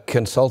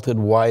consulted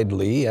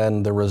widely,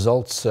 and the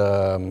results,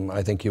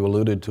 I think you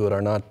alluded to it,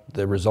 are not,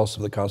 the results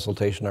of the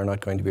consultation are not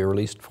going to be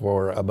released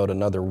for about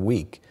another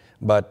week.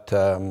 But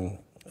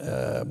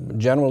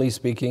generally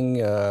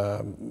speaking,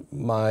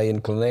 my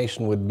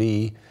inclination would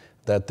be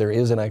that there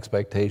is an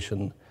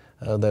expectation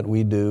that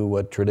we do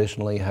what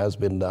traditionally has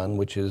been done,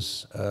 which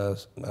is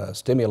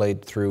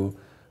stimulate through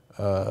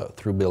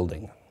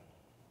building,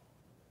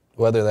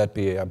 whether that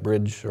be a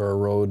bridge or a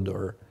road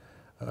or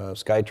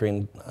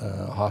SkyTrain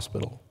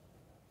hospital.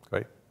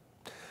 Great.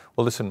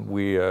 Well, listen,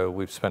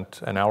 we've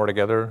spent an hour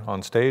together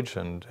on stage,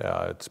 and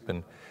it's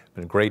been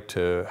great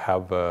to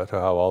have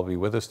all of you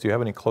with us. Do you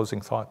have any closing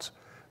thoughts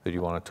that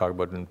you want to talk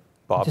about? And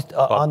Bob, just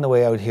on the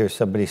way out here,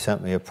 somebody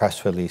sent me a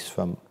press release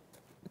from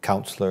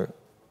Councillor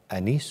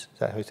Anise. Is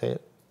that how you say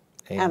it?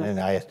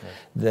 A-N-I-S.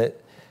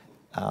 That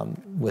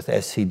with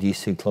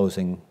SCDC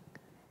closing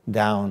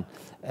down,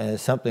 and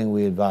it's something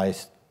we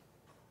advised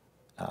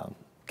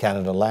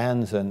Canada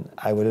Lands, and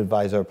I would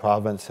advise our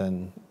province,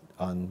 and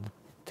on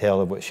tail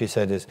of what she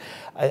said is,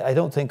 I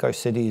don't think our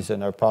cities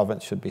and our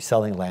province should be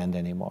selling land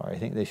anymore. I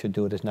think they should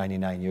do it as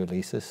 99-year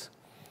leases.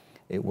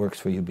 It works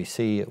for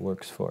UBC, it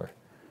works for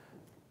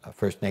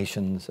First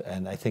Nations,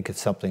 and I think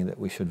it's something that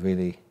we should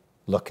really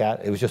look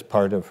at. It was just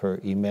part of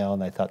her email,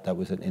 and I thought that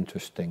was an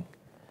interesting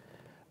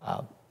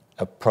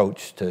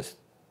approach to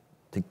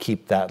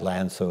keep that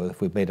land, so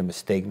if we've made a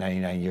mistake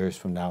 99 years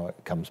from now, it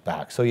comes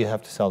back. So you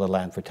have to sell the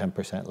land for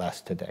 10%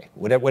 less today,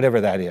 whatever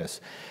that is.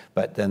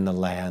 But then the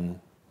land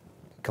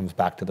comes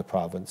back to the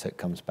province, it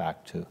comes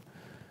back to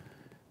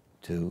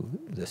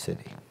the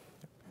city.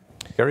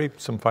 Garry,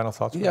 some final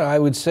thoughts? Yeah, I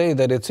would say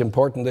that it's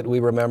important that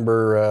we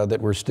remember that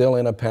we're still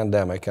in a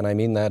pandemic, and I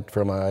mean that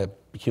from a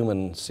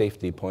human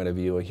safety point of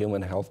view, a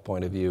human health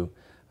point of view.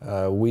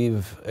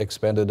 We've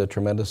expended a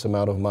tremendous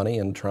amount of money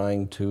in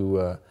trying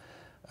to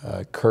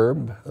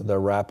curb the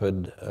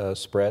rapid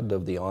spread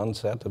of the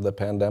onset of the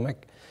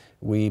pandemic.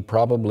 We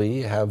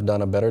probably have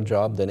done a better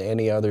job than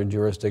any other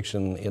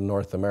jurisdiction in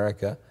North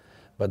America,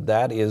 but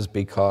that is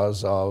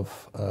because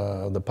of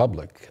the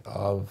public,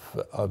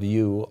 of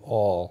you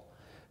all.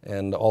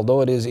 And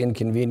although it is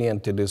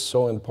inconvenient, it is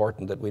so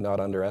important that we not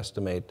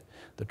underestimate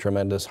the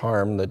tremendous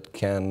harm that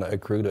can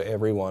accrue to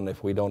everyone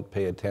if we don't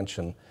pay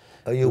attention.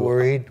 Are you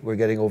worried we're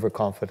getting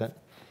overconfident?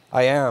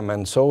 I am,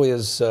 and so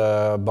is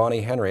Bonnie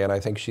Henry, and I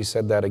think she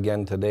said that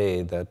again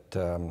today, that,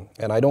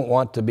 and I don't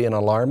want to be an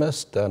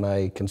alarmist, and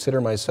I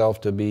consider myself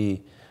to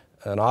be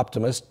an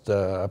optimist,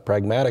 a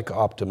pragmatic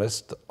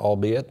optimist,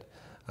 albeit.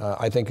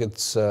 I think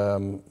it's,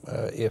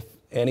 if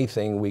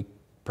anything, we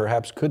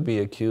perhaps could be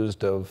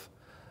accused of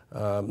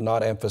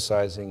not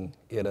emphasizing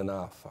it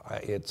enough.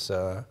 It's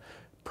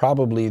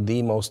probably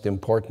the most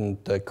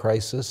important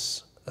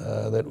crisis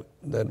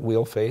that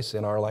we'll face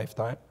in our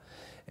lifetime.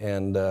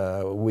 And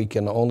we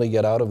can only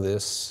get out of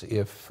this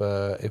if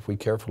we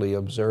carefully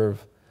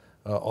observe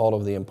all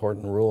of the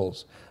important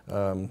rules.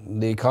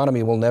 The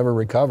economy will never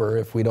recover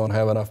if we don't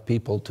have enough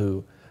people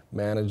to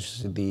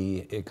manage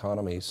the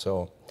economy.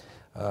 So,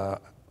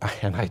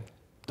 and I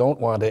don't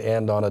want to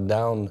end on a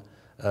down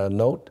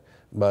note,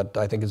 but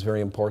I think it's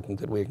very important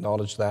that we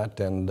acknowledge that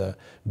and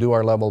do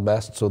our level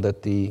best so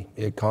that the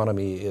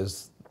economy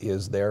is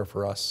there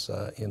for us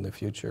in the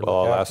future.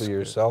 Well, Look after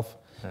yourself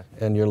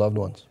and your loved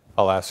ones.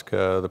 I'll ask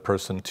the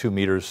person 2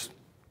 meters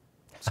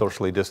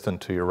socially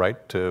distant to your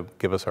right to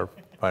give us our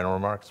final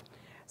remarks.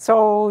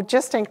 So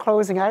just in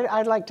closing,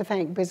 I'd like to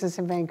thank Business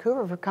in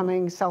Vancouver for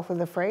coming south of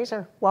the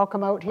Fraser.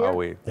 Welcome out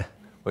here.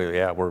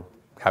 Yeah, we're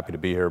happy to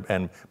be here.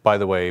 And by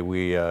the way,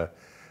 we're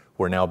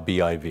now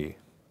BIV.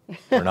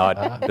 We're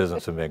not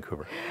Business in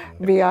Vancouver.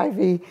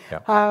 BIV.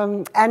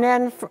 Yeah. And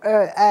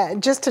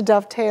then just to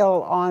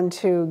dovetail on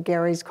to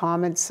Gary's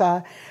comments,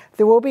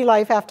 there will be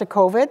life after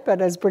COVID,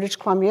 but as British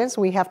Columbians,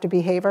 we have to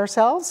behave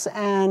ourselves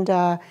and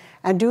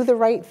do the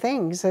right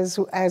things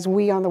as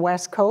we on the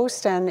West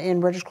Coast and in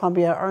British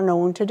Columbia are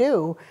known to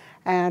do.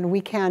 And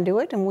we can do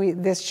it,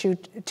 and this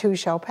too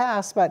shall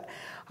pass. But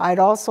I'd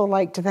also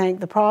like to thank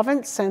the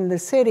province and the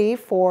city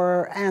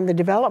and the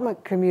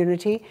development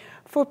community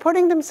for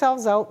putting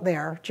themselves out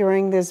there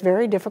during this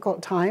very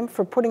difficult time,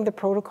 for putting the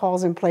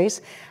protocols in place,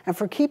 and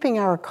for keeping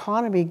our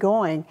economy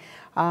going,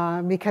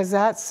 because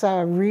that's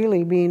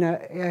really been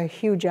a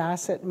huge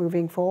asset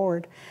moving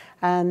forward.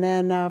 And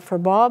then for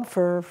Bob,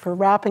 for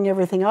wrapping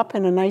everything up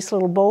in a nice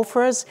little bow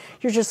for us.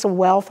 You're just a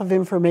wealth of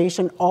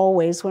information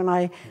always when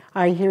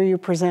I hear you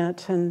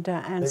present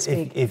and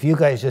speak. If you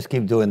guys just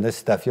keep doing this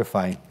stuff, you're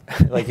fine.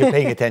 Like, you're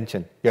paying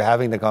attention. You're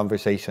having the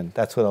conversation.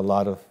 That's what a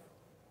lot of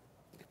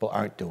people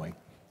aren't doing.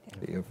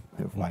 You're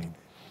fine.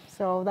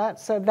 So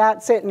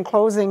that's it in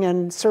closing,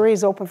 and Surrey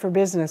is open for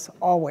business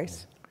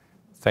always.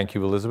 Thank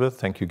you, Elizabeth.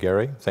 Thank you,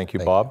 Gary. Thank you,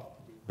 Bob.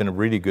 Been a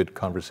really good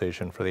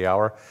conversation for the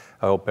hour.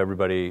 I hope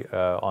everybody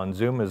on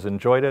Zoom has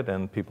enjoyed it,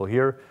 and people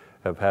here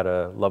have had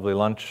a lovely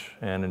lunch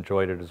and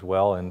enjoyed it as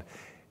well. And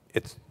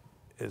it's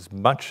as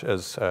much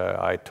as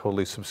I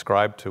totally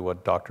subscribe to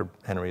what Dr.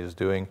 Henry is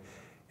doing,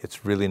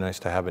 it's really nice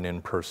to have an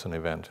in-person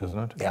event, isn't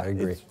it? Yeah, I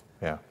agree.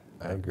 Yeah,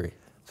 I agree.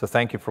 So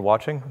thank you for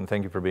watching, and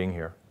thank you for being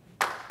here.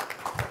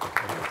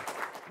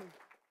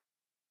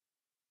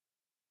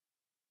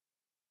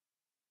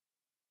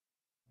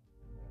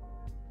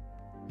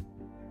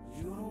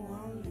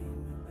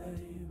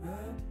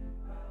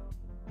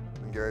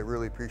 Gary,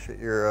 really appreciate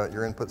your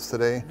inputs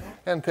today.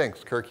 And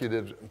thanks, Kirk, you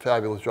did a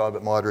fabulous job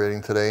at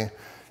moderating today.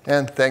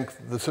 And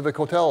thank the Civic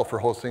Hotel for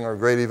hosting our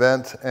great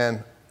event.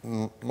 And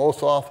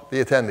most off,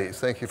 the attendees.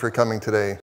 Thank you for coming today.